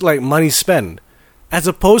people's like money spent as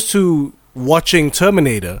opposed to watching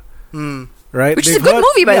Terminator, right? Which is a They've good heard-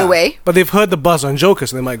 movie, by the way. But they've heard the buzz on Joker,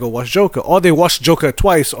 so they might go watch Joker, or they watch Joker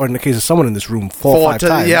twice, or in the case of someone in this room, four or five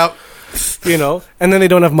times. Yeah. You know, and then they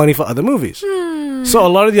don't have money for other movies. So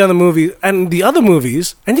a lot of the other movies,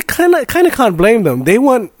 and you kind of can't blame them. They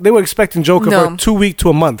were expecting Joker No. for 2 weeks to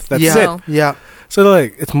a month. That's Yeah. it. Yeah. So they're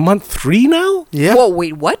like, it's month 3 now? Yeah. Whoa,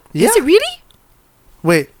 wait, what? Yeah. Is it really?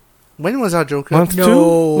 Wait, when was our Joker? Month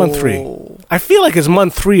 2? Month 3. I feel like it's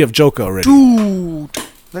month 3 of Joker already.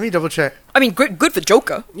 Let me double check. I mean, good for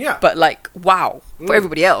Joker. Yeah. But like, wow, for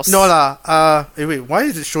everybody else. No lah. Wait, why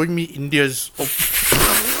is it showing me India's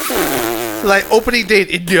like opening date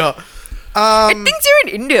India? I think they're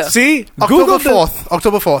in India. See? October Google the- 4th.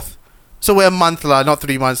 October 4th. So we're a month lah, not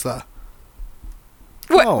 3 months lah.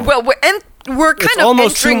 Oh. Well, we're kind of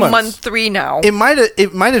almost 2 entering months. month 3 now. It might have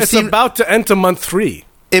It's seemed about to enter month 3.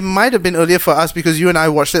 it might have been earlier for us because you and I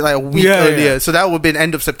watched it like a week Yeah, earlier. yeah. So that would have been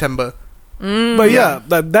end of September. But yeah,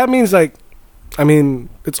 that means like, I mean,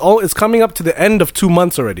 it's coming up to the end of 2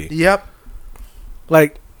 months already. Yep.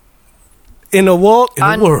 Like, in a world In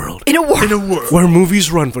a world. where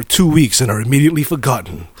movies run for 2 weeks and are immediately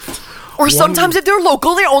forgotten. Or sometimes if they're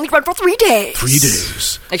local, they only run for 3 days. 3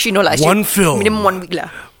 days. Actually, no, last One year, film. minimum 1 week lah.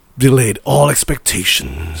 Delayed all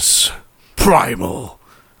expectations. Primal.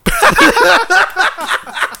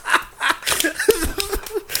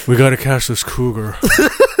 We gotta catch this cougar.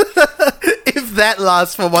 If that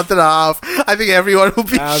lasts for a month and a half, I think everyone will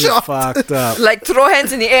be That'd be shocked. fucked up. Like throw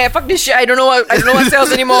hands in the air. Fuck this shit. I don't know what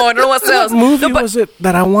sells anymore. I don't know what sells. What movie No, but was it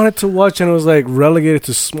that I wanted to watch and it was like relegated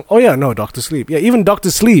to oh yeah, no, Dr. Sleep. Yeah, even Dr.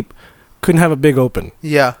 Sleep couldn't have a big open.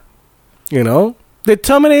 Yeah. You know? Did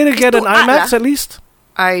Terminator get an too IMAX ala. at least?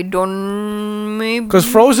 I don't. Maybe Because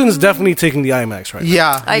Frozen's definitely taking the IMAX right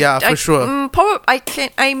now. Yeah, for sure. I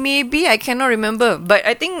cannot remember. But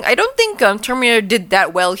I don't think Terminator did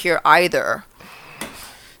that well here either.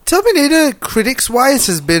 Terminator, critics-wise,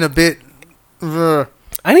 has been a bit...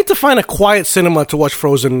 I need to find a quiet cinema to watch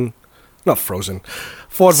Frozen. Not Frozen.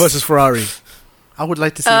 Ford versus Ferrari. I would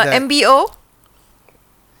like to see that. MBO?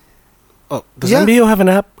 Oh, does Yeah. MBO have an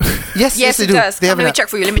app? Yes, Yes, they it do. does. They have Let me an check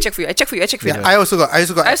for you. I check for you. Yeah, I also got. I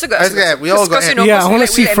also got. We all got. Because, you know, Yeah, I because want we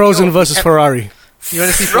to see like Frozen MBO. versus Ferrari. You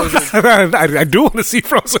want to see Frozen? I do want to see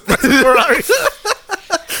Frozen versus Ferrari.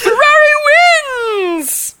 Ferrari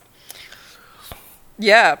wins!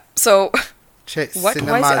 Yeah, so Check why is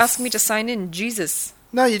cinemas. it asking me to sign in? Jesus.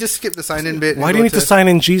 No, you just skip the sign-in bit. Why and do you go need to sign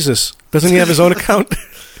in Jesus? Doesn't he have his own account?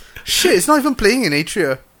 Shit, it's not even playing in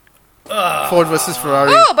Atria. Ford versus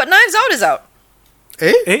Ferrari. Oh, but Knives Out is out.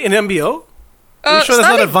 Eh? In MBO? Are you sure that's not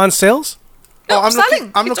Starling. advanced sales? No, I'm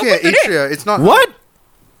Starling. I'm It's looking at open today. Atria. It's not.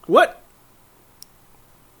 What?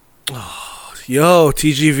 Oh, yo,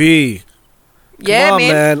 TGV. Yeah, Come on,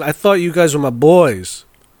 man. I thought you guys were my boys.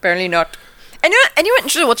 Apparently not. Anyone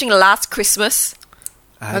interested in watching Last Christmas?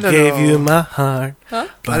 I don't gave know. you my heart. Huh?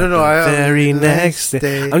 But I don't know, the I- very the next next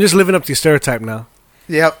day. day. I'm just living up to your stereotype now.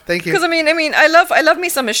 Yep. Thank you. Because I mean, I love me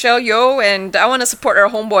some Michelle Yeoh, and I want to support our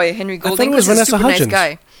homeboy Henry thought Golding it was because he's a Vanessa super Hudgens.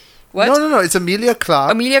 nice guy. What? No. It's Amelia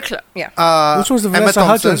Clark. Yeah. Which one's the Emma Vanessa Thompson.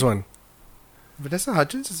 Hudgens one? Vanessa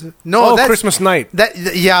Hudgens? Is it? No, Oh, that's Christmas night. that's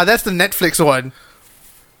the Netflix one.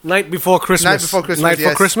 Night before Christmas. Night before Christmas, Night yes.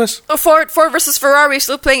 for Christmas? Oh, Ford versus Ferrari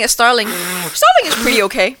still playing as Starling. Starling is pretty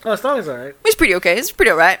okay. Oh, Starling's alright. He's pretty okay. It's pretty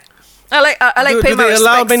alright. I like Do paying my they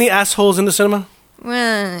allow respects. many assholes in the cinema? Well,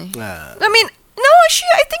 I mean, no, actually,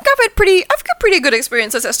 I think I've got pretty good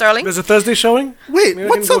experiences at Starling. There's a Thursday showing? Wait, Maybe I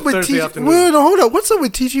what's can up go with Thursday TGV? afternoon. Wait, no, hold on. What's up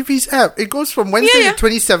with TGV's app? It goes from Wednesday Yeah. the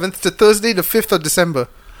 27th to Thursday the 5th of December.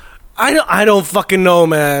 I don't fucking know,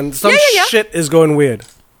 man. Some Yeah. shit is going weird.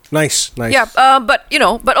 Nice. Yeah,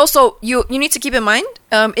 but also you need to keep in mind,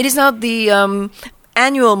 it is now the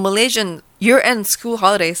annual Malaysian year-end school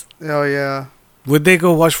holidays. Oh yeah. Would they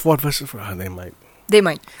go watch Ford versus Ferrari? They might. They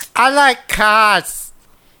might. I like cars.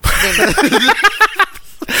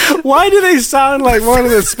 Why do they sound like one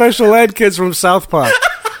of the special ed kids from South Park?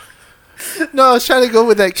 No, I was trying to go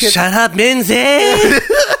with that kid. Shut up, Minzy!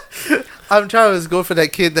 I'm trying to go for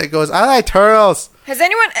that kid that goes, I like turtles. Is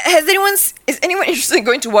anyone interested in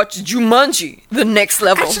going to watch Jumanji: The Next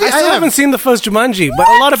Level? Actually, I still am. haven't seen the first Jumanji, but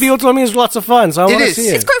a lot of people told me it's lots of fun, so I want to is. see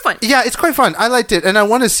it. It's quite fun. Yeah, it's quite fun. I liked it, and I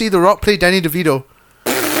want to see The Rock play Danny DeVito.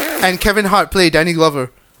 and Kevin Hart played Danny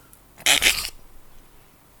Glover.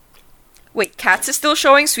 Wait, Cats is still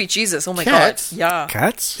showing? Sweet Jesus. Oh my Cats? god. Yeah.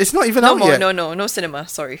 Cats? It's not even No out more. yet. No cinema.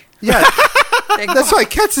 Sorry. Yeah, Thank that's God. why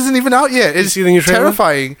Cats isn't even out yet. It's see the new trailer?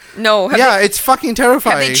 terrifying. No. Yeah, it's fucking Have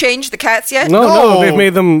terrifying. they changed the cats yet? No, No. they've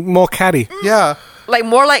made them more catty. Yeah. Like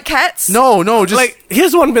more like cats? No, just Like,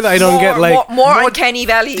 here's one bit I don't get. Like, more uncanny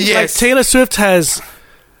valley. Yeah. like Taylor Swift has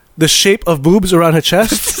the shape of boobs around her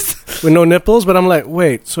chest with no nipples, but I'm like,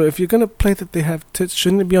 wait, so if you're gonna play that they have tits,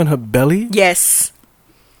 shouldn't it be on her belly? Yes.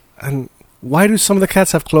 And why do some of the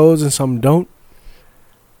cats have clothes and some don't?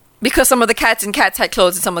 Because some of the cats in Cats had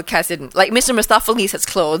clothes and some of the cats didn't. Like Mr. Mistopheles has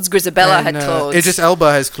clothes, Grisabella had clothes. Idris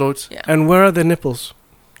Elba has clothes. Yeah. And where are the nipples?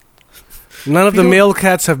 None of the male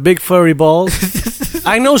cats have big furry balls.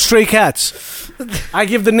 I know stray cats. I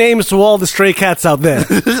give the names to all the stray cats out there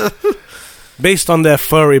based on their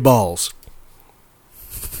furry balls.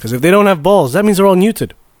 Because if they don't have balls, that means they're all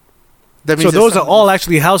neutered. That So means those are all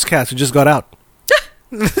actually house cats who just got out.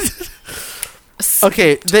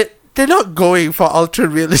 okay. They're not going for ultra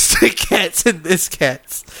realistic cats in this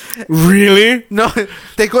Cats. Really? No,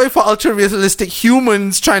 they're going for ultra realistic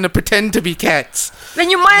humans trying to pretend to be cats. Then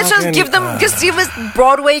you might as well Fucking, give them just give us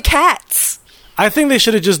Broadway cats. I think they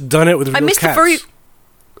should have just done it with real I missed cats. the furry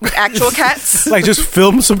with actual cats. Like, just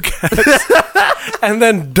film some cats and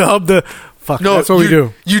then dub the... Fuck, No, that's what we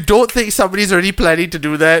do. You don't think somebody's already planning to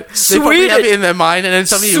do that? They probably Sweet. have it in their mind, and then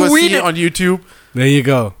somebody will see Sweet. it on YouTube. There you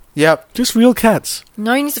go. Yep. Just real cats.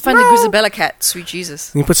 No, you need to find the Grisabella cat. Sweet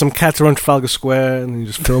Jesus. You put some cats around Trafalgar Square and you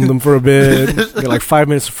just film them for a bit. Get like 5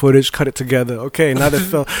 minutes of footage, cut it together. Okay, now they're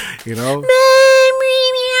film, you know.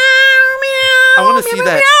 I want to see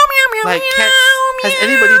that. Like Cats. Has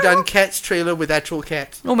anybody done Cats trailer with actual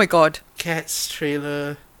cats? Oh my god. Cats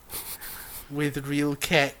trailer with real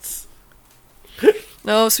cats.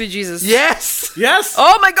 No, sweet Jesus. Yes. Yes.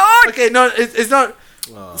 Oh my god. Okay, no, it's not.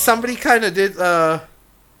 Somebody kind of did.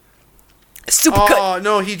 Super good. Oh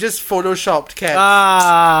no, he just photoshopped cats.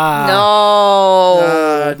 Ah.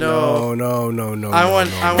 No. No. No. I want.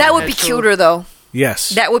 That would be actual- cuter though. Yes.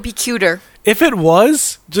 That would be cuter. If it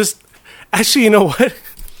was just, actually, you know what?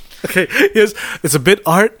 Okay, it's a bit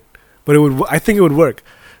art, but it would. I think it would work.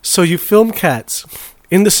 So you film cats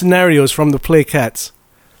in the scenarios from the play Cats,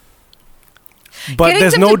 but Getting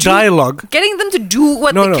there's them no to do- dialogue. Getting them to do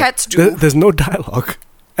what the cats do. There's no dialogue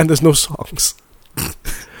and there's no songs.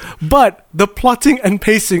 But the plotting and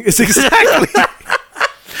pacing is exactly.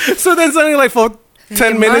 So then suddenly, like for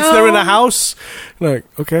 10 minutes, they're in a house. Like,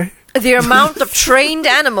 okay. The amount of trained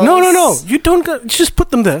animals. No. You don't. You just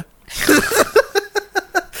put them there.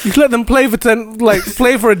 You let them play for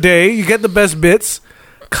play for a day. You get the best bits.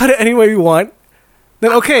 Cut it any way you want.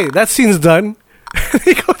 Then okay, that scene's done.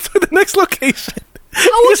 You go to the next location.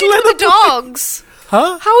 How would Just you let do the them dogs?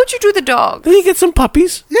 Huh? How would you do the dogs? Then you get some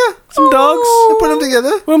puppies, Yeah, some dogs. You put them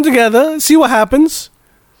together. Put them together. See what happens.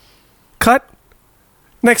 Cut.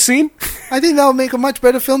 Next scene. I think that'll make a much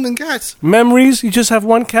better film than Cats. Memories. You just have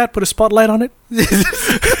one cat. Put a spotlight on it.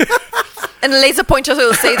 And the laser pointer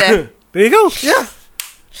will stay there. There you go. Yeah.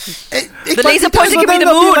 The laser pointer So could be then the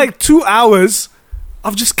there'll moon. like 2 hours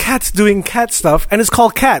of just cats doing cat stuff, and it's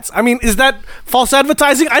called Cats. I mean, is that false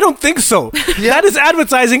advertising? I don't think so. That is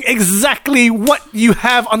advertising exactly what you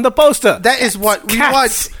have on the poster. That is what we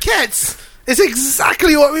Cats. want. Cats. It's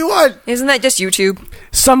exactly what we want. Isn't that just YouTube?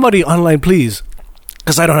 Somebody online, please,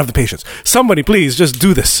 because I don't have the patience. Somebody, please, just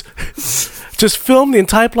do this. Just film the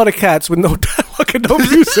entire plot of Cats with no dialogue and no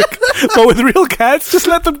music, but with real cats. Just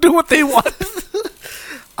let them do what they want.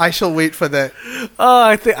 I shall wait for that.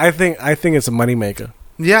 I think it's a moneymaker.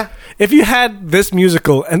 Yeah. If you had this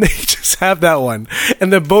musical and they just have that one,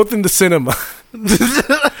 and they're both in the cinema,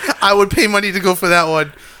 I would pay money to go for that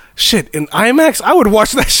one. shit, in IMAX, I would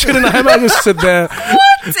watch that shit in IMAX and sit there.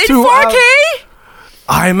 What? In 2 4K?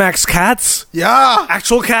 IMAX cats? Yeah.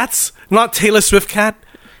 Actual cats? Not Taylor Swift cat?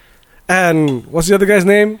 And what's the other guy's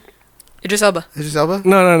name? Idris Elba. Idris Elba?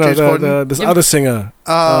 No, James Corden? this other singer.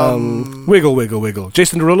 Wiggle.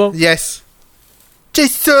 Jason Derulo? Yes.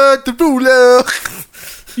 Jason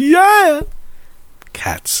Derulo. Yeah!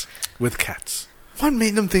 Cats. With cats. What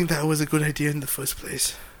made them think that was a good idea in the first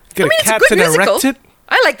place? Get It's a a cat good to musical. direct it?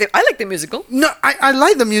 I like the musical. No, I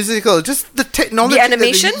like the musical. Just the technology. The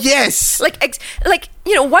animation? Yes. Like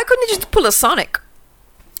why couldn't they just pull a Sonic?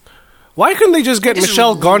 Why couldn't they just get Just-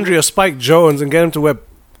 Michelle Gondry or Spike Jones and get him to wear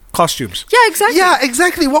costumes? Yeah, exactly. Yeah,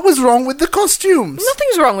 exactly. What was wrong with the costumes?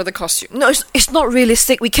 Nothing's wrong with the costume. No, it's not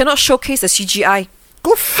realistic. We cannot showcase the CGI.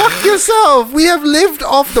 Go fuck yourself. We have lived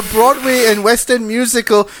off the Broadway and West End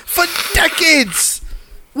musical for decades.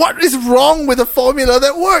 What is wrong with a formula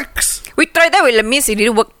that works? We tried that with Les Mis. It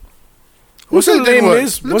didn't work. Wasn't didn't Les work?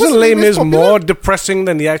 Mis? Wasn't Les Mis popular? more depressing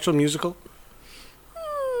than the actual musical?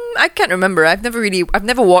 I can't remember. I've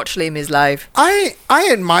never watched Les Mis live. I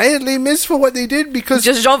admired Les Mis for what they did because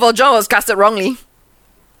Just Jean Valjean was casted wrongly.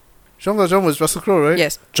 Jean Valjean was Russell Crowe, right?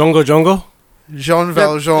 Yes. Jongo Jongo? Jean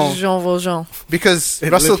Valjean. Jean Valjean. Because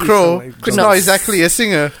It Russell literally Crowe sound like is Jean. not exactly a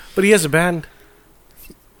singer. But he has a band.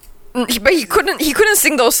 But he couldn't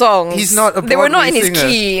sing those songs. He's not a They were not in Broadway his singer.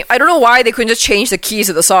 key. I don't know why they couldn't just change the keys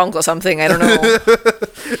of the songs or something. I don't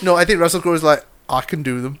know. No, I think Russell Crowe is like, I can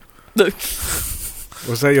do them.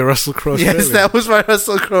 Was that your Russell Crowe? Yes, trailer? that was my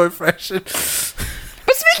Russell Crowe impression. But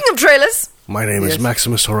speaking of trailers, My name Yes. is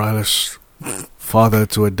Maximus Aurelius, father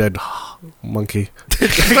to a dead monkey. I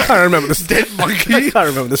can't remember this. Dead monkey. I can't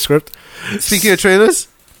remember the script. Speaking of trailers,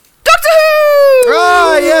 Doctor Who!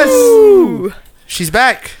 ah yes, she's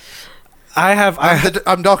back.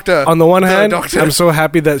 I'm Doctor. On the one The hand, Doctor. I'm so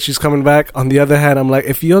happy that she's coming back. On the other hand, I'm like,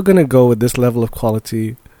 if you're gonna go with this level of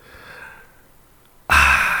quality,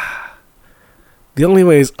 the only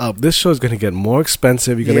way is up. This show is gonna get more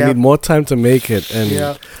expensive. You're gonna Yep. need more time to make it, and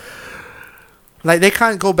Yeah. Like they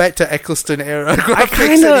can't go back to Eccleston era I graphics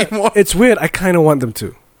kind of. anymore. It's weird. I kind of want them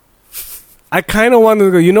to. I kind of want them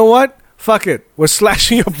to go. You know what? Fuck it. We're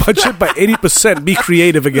slashing your budget by 80%. Be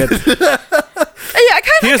creative again. Yeah, I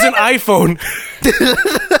kind of. Here's an iPhone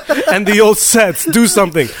and the old sets. Do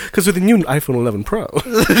something. Because with the new iPhone 11 Pro,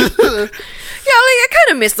 Yeah, like I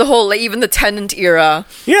kind of miss the whole, like even the Tenant era,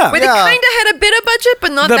 yeah, where they kind of had a bit of budget,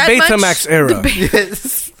 but not the that much. Betamax era.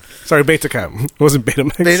 Yes. Sorry, Betacam. It wasn't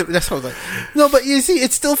Betamax. That's what I was like. No, but you see,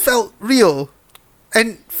 it still felt real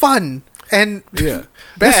and fun and Yeah,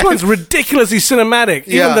 bad. this one's ridiculously cinematic.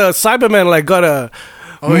 Yeah. Even the Cybermen like got a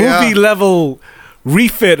movie yeah. level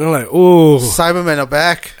refit, and I'm like, oh. Cybermen are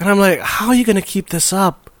back. And I'm like, how are you gonna keep this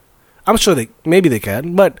up? I'm sure maybe they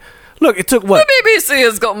can, but look, it took what? The BBC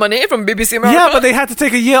has got money from BBC America. Yeah, but they had to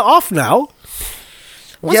take a year off now.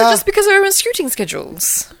 Was Yeah. it just because of everyone's shooting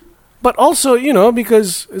schedules? But also,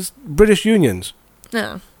 because it's British unions.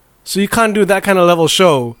 No. So you can't do that kind of level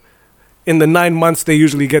show in the 9 months they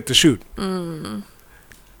usually get to shoot. You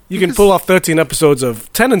can pull off 13 episodes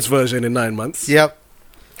of Tennant's version in 9 months. Yep.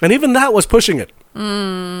 And even that was pushing it.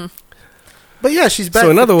 But yeah, she's back So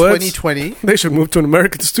in for other words- 2020. They should move to an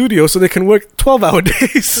American studio so they can work 12-hour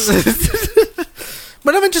days.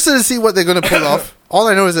 But I'm interested to see what they're going to pull off. All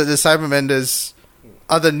I know is that the Cybermen, there's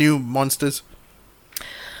other new monsters.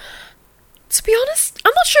 To be honest,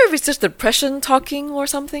 I'm not sure if it's just depression talking or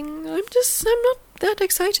something. I'm not that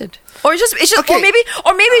excited. Or it's just, Okay. or maybe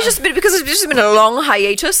it's just because it's just been a long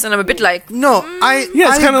hiatus, and I'm a bit like, No, Yeah,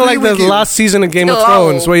 it's kind of like the last season of Game of Hello.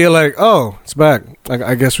 Thrones where you're like, oh, it's back.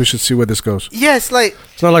 I guess we should see where this goes. Yes, like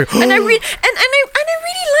It's not like, and I really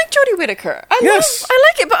like Jodie Whittaker. I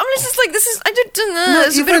like it, but I'm just like, this is, I don't know. no,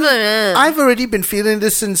 It's a bit of a, I've already been feeling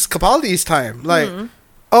this since Capaldi's time. Like,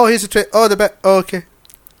 oh, here's a oh, the back. Oh, okay.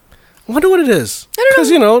 I wonder what it is. I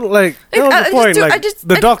don't know. Because, like, that Like, was I the point. just-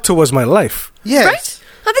 The Doctor was my life. Yes.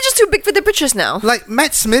 right? Are they just too big for their britches now? Like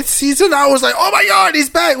Matt Smith season, I was like, oh my god, he's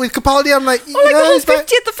back with Capaldi. I'm like, Or like the yeah, whole he's back.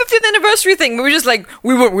 50th anniversary thing. We were just like,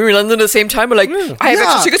 we were in London at the same time. We're like, I have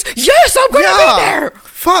Yeah. extra tickets. Yes, I'm gonna be there.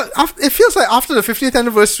 Fuck, it feels like after the 50th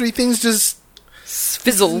anniversary, things just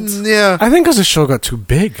Fizzled. yeah. I think because the show got too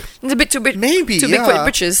big. It's a bit too big. Maybe, too big for yeah. the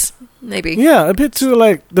britches. Maybe. Yeah, a bit too,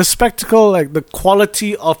 like, the spectacle, like, the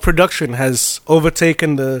quality of production has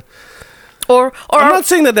overtaken the... Or I'm not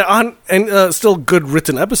saying that there aren't still good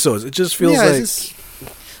written episodes. It just feels Yeah, like, it's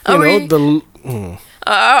just- Are we- the...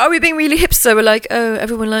 are we being really hipster? We're like, oh,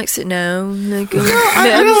 everyone likes it now. Like,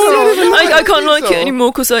 I can't like it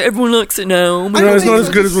anymore because everyone likes it now. I don't it's not think as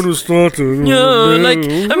so. good as when it started. Yeah, like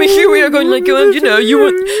I mean, here we are going like, you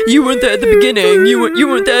weren't there at the beginning. You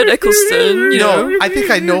weren't there at Eccleston. You know, no, I think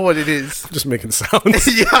I know what it is. Just making sounds.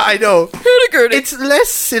 Yeah, I know. Hurdy-gurdy. It's less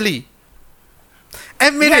silly.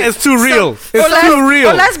 Admit Yeah, it. it's too real. or It's too real.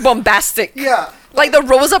 or less bombastic. Yeah. Like the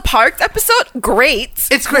Rosa Parks episode, great.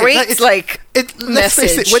 It's great. Like, it's like let's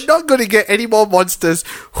face it, message. we're not going to get any more monsters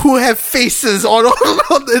who have faces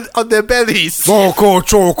on their bellies. Choco,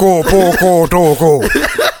 choco, poco, toco.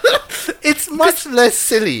 It's much less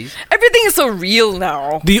silly. everything is so real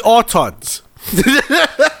now. The Autons.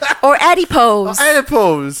 Or adipose.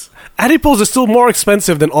 Adipose. Adipose is still more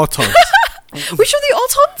expensive than Autons. Which are the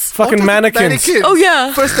Autons? Fucking mannequins. Oh,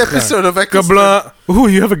 yeah. First episode of Eccleston. Gabla. Ooh,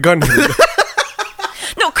 you have a gun.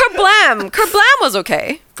 No, Kerblam. Kerblam was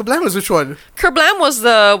okay. Kablam was which one? Kerblam was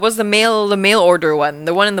the mail order one,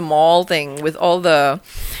 the one in the mall thing with all the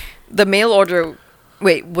mail order.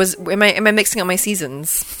 Wait, am I mixing up my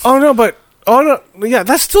seasons? Oh no, yeah,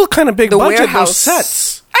 that's still kind of big The budget. warehouse Those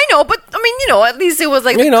sets. I know, but I mean, you know, at least it was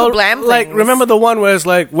like the kablam like things. remember the one where it's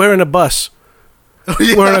like we're in a bus,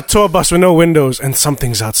 we're in a tour bus with no windows, and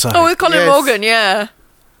something's outside. Oh, with Colin Yes. Morgan, yeah.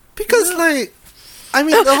 Because, like, I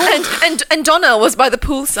mean, the whole, And Donna was by the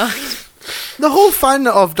poolside. the whole fun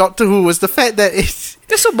of Doctor Who was the fact that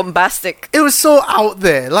They're so bombastic. it was so out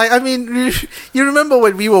there. Like, I mean, you remember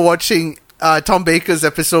when we were watching Tom Baker's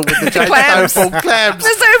episode with the giant clams. styrofoam clams? The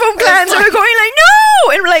styrofoam clams, and we're going like,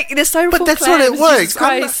 no! And we're like, the styrofoam But that's clams, what it works. Jesus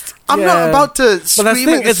Christ. I'm not Yeah. about to But scream that's the at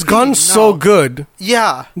thing, the it's gone screen, so no. good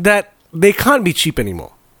Yeah. that they can't be cheap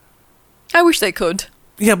anymore. I wish they could.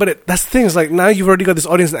 Yeah, but that's the thing. Is like now you've already got this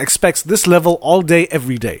audience that expects this level all day,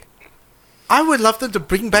 every day. I would love them to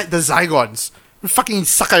bring back the Zygons. Fucking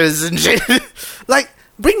suckers and shit. Like,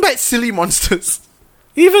 bring back silly monsters.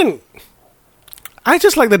 Even I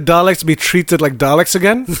just like the Daleks to be treated like Daleks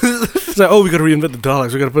again. It's like, oh, we got to reinvent the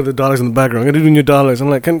Daleks. We got to put the Daleks in the background. We got to do new Daleks. I'm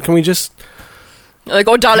like, can we just Like,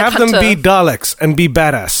 oh, Dalek have Hunter. them be Daleks and be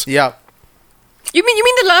badass? Yeah. You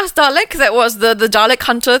mean the last Dalek that was the Dalek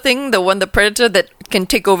Hunter thing, the one, the Predator that can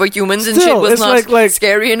take over humans and Still, shit was it's not like-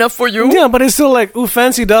 scary enough for you? Yeah, but it's still like, ooh,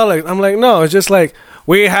 fancy Dalek. I'm like, no, it's just like,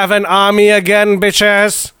 we have an army again,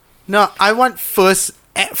 bitches. No, I want first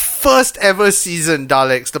ever season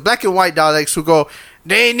Daleks. The black and white Daleks who go,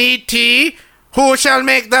 they need tea. Who shall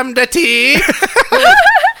make them the tea?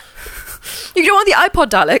 You don't want the iPod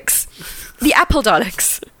Daleks. The Apple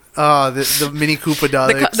Daleks. The Mini Cooper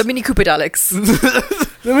Daleks. The Mini Cooper Daleks.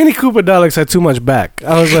 The Mini Cooper Daleks had too much back.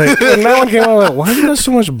 I was like, when that one came out, I was like, why do you have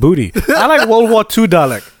so much booty? I like World War II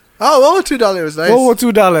Dalek. Oh, World War II Dalek was nice. World War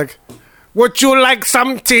II Dalek. Would you like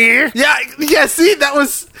some tea? Yeah, see, that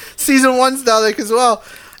was season 1's Dalek as well.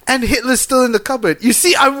 And Hitler's still in the cupboard. You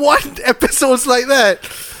see, I want episodes like that.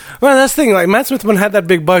 Well, that's the thing. Like, Matt Smith had that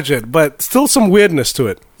big budget, but still some weirdness to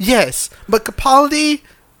it. Yes, but Capaldi,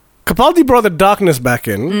 Capaldi brought the darkness back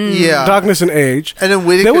in. yeah. Darkness and age. And then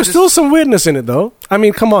Whittaker There was just- still some weirdness in it, though. I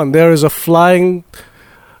mean, come on. There is a flying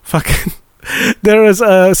fucking... There is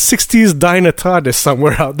a 60s diner TARDIS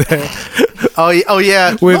somewhere out there. Oh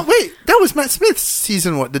yeah. With- No, wait, that was Matt Smith's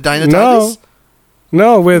season, what? The Dino No. TARDIS?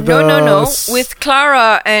 No, with... No. With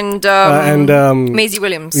Clara and Maisie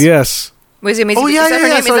Williams. Yes. Was it Maisie? Oh, yeah, is that her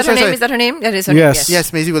yeah, name? sorry, Is that her sorry. name? Is that her name? That is her Yes. name.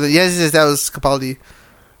 Yes, Maisie Williams. Yes, that was Capaldi.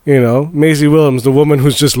 You know, Maisie Williams, the woman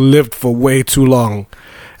who's just lived for way too long. And then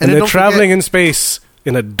And they're don't traveling forget- in space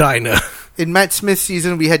in a diner. In Matt Smith's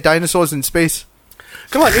season, we had dinosaurs in space.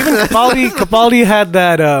 Come on, even Capaldi had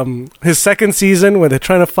that, his second season where they're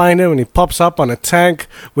trying to find him and he pops up on a tank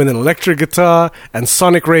with an electric guitar and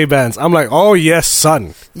sonic Ray-Bans. I'm like, oh yes,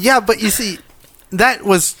 son. Yeah, but you see, that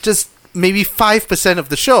was just maybe 5% of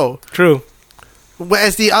the show. True.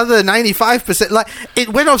 Whereas the other 95%, like, it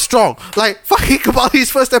went off strong. Like, fucking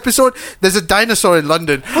Capaldi's first episode, there's a dinosaur in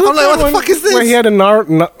London. I'm like, what the fuck is this? Where he had a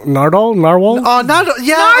narwhal? Oh, Nardo.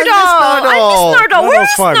 Yeah, Nardole! I miss Nardole. Nardole Where was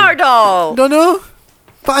is fun. Nardole? Don't know.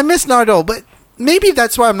 But I miss Nardo. But maybe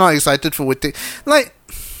that's why I'm not excited for Whittaker. Like,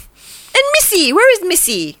 And Missy. Where is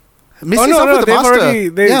Missy? Missy's Oh no, up no, with the they've master.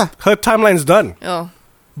 already. Yeah, Her timeline's done. Oh.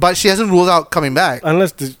 but she hasn't ruled out coming back.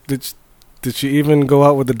 Unless did she even go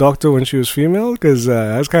out with the doctor when she was female? Because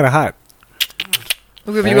that's kind of hot.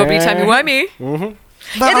 Wibbly wobbly timey wimey.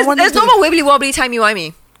 But I Yeah, wonder there's if no they- more wibbly wobbly timey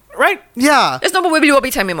wimey. Right. Yeah, There's no more wibbly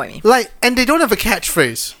wobbly timey wimey. like, and they don't have a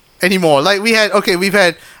catchphrase anymore. Like we've had.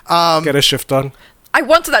 Get a shift on. I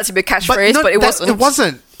wanted that to be a catchphrase, but it wasn't. It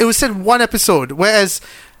wasn't. It was said one episode. Whereas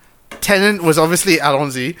Tennant was obviously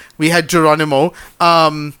Alonzi. We had Geronimo.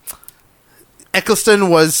 Eccleston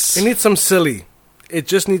was It needs some silly. It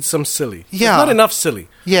just needs some silly. Yeah. There's not enough silly.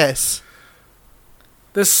 yes,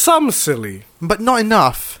 There's some silly. but not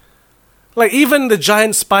enough. Like, even the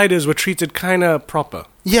giant spiders were treated kind of proper.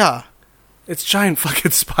 Yeah. It's giant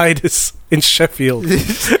fucking spiders in Sheffield.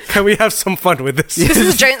 Can we have some fun with this? This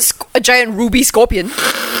is a giant ruby scorpion.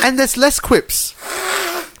 And there's less quips.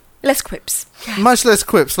 Less quips. Much less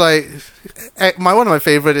quips. Like, one of my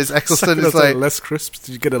favorite is Eccleston is like less crisps.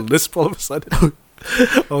 Did you get a lisp all of a sudden?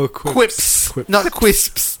 Oh, quips, Quips. not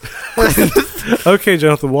quisps. Okay,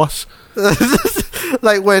 Jonathan Wash.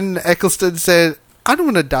 Like when Eccleston said, "I don't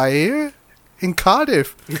want to die here in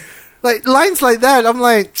Cardiff." Like lines like that. I'm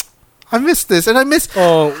like, I miss this, and I miss.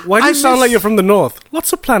 Oh, why do you I sound miss- like you're from the north?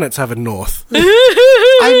 Lots of planets have a north.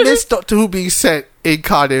 I miss Doctor Who being set in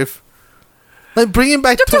Cardiff. Like bringing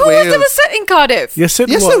back Doctor to Who was Wales. never set in Cardiff. Yes, it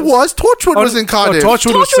Yes, was. it was. Torchwood was in Cardiff.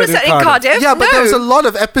 Torchwood was Torchwood was set set in Cardiff. Yeah, but No. there was a lot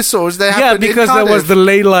of episodes that Yeah, happened because in there Cardiff. was the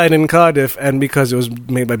ley line in Cardiff, and because it was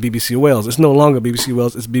made by BBC Wales. It's no longer BBC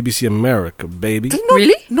Wales, it's BBC America, baby. No,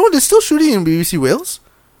 Really? No, they're still shooting in BBC Wales.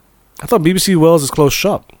 I thought BBC Wales is closed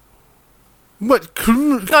shop. What?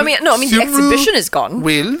 No, I mean the exhibition is gone.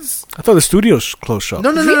 Wales? I thought the studio's closed shop.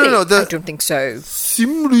 No. Really? I The don't think so.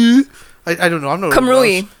 Simru. I don't know. I'm not.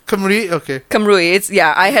 Cymru. Cymru. Okay. Cymru. It's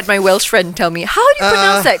I had my Welsh friend tell me, how do you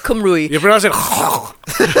pronounce that? Cymru. You pronounce it.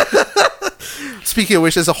 Speaking of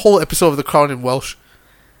which, there's a whole episode of The Crown in Welsh.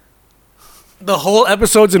 The whole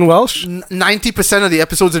episode's in Welsh? 90% of the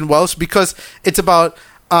episodes in Welsh because it's about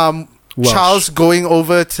Welsh. Charles going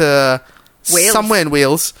over to Wales. somewhere in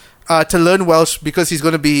Wales to learn Welsh because he's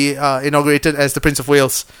going to be inaugurated as the Prince of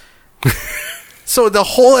Wales. So the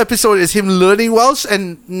whole episode is him learning Welsh,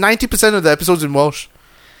 and 90% of the episode's in Welsh.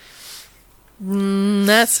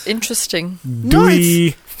 That's interesting. No,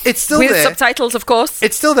 it's still With there. subtitles, of course.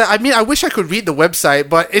 It's still there. I mean, I wish I could read the website,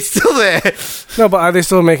 but it's still there. No, but are they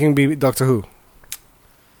still making Doctor Who?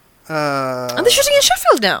 Are they shooting in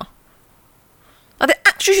Sheffield now? Are they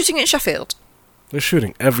actually shooting in Sheffield? They're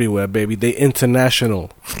shooting everywhere, baby. They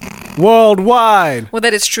international. Worldwide. Well,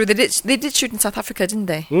 that is true. They did shoot in South Africa, didn't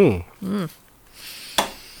they?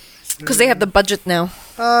 Because they have the budget now.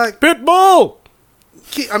 Pitbull!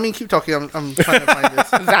 Keep talking. I'm trying to find this.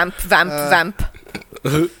 Vamp.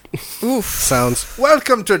 Oof. Sounds.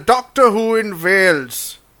 Welcome to Doctor Who in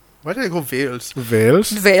Wales. Why did I go Wales?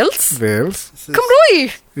 Wales? Wales? Wales?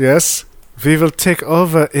 Cymru! Yes. We will take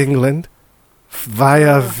over England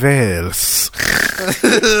via Wales.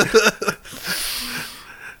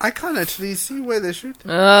 I can't actually see where they shoot.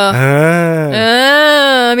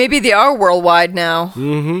 Maybe they are worldwide now.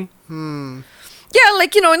 Mm-hmm. Yeah,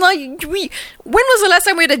 like, when was the last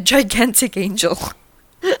time we had a gigantic angel?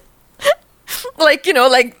 like,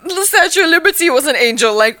 the Statue of Liberty was an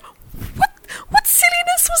angel. Like, what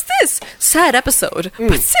silliness was this? Sad episode,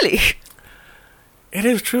 but silly. It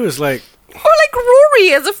is true. It's like... Or like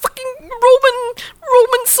Rory as a fucking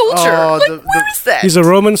Roman soldier. Oh, where is that? He's a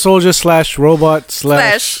Roman soldier / robot /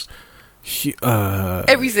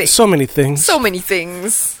 everything. So many things. So many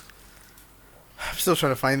things. I'm still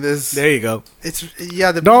trying to find this. There you go.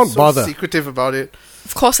 They're Don't so bother. secretive about it.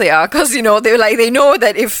 Of course they are, because they know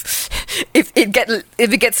that if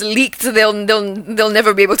it gets leaked, they'll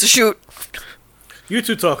never be able to shoot. You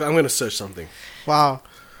two talk. I'm going to search something. Wow.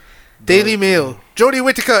 Daily Mail. Jodie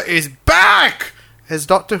Whittaker is back as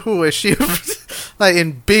Doctor Who, as she like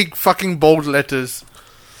in big fucking bold letters.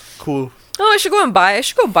 Cool. Oh, I should go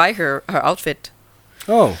buy her outfit.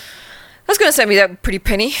 Oh. I was gonna send me that pretty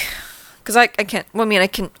penny, because I can't. Well, I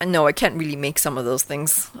can't really make some of those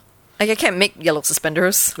things. Like, I can't make yellow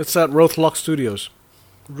suspenders. It's at Rothlock Studios.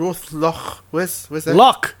 Rothlock. Where's that?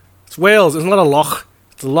 Loch. It's Wales. It's not a loch.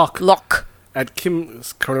 It's a loch. Lock. At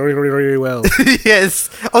Kim's Wells. Yes.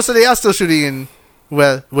 Also, they are still shooting in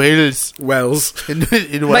Wales. Wells. In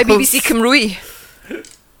Wales. By BBC Cymru.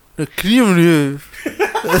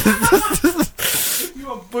 You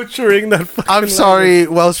are butchering that fucking I'm sorry,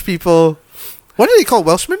 Welsh people. What do they call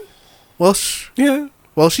Welshmen? Welsh? Yeah.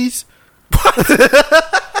 Welshies?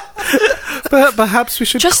 Perhaps we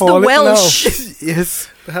should Just call the it Welsh. Yes.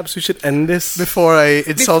 Perhaps we should end this. Before I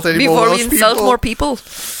insult any more Before Welsh we insult people. more people.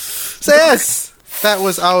 So yes, that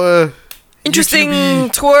was our Interesting YouTube-y.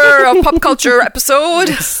 tour of pop culture episode.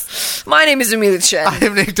 My name is Amelia Chen. I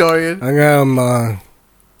am Nick Dorian. I'm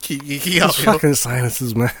Keep those fucking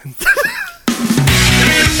sinuses, man.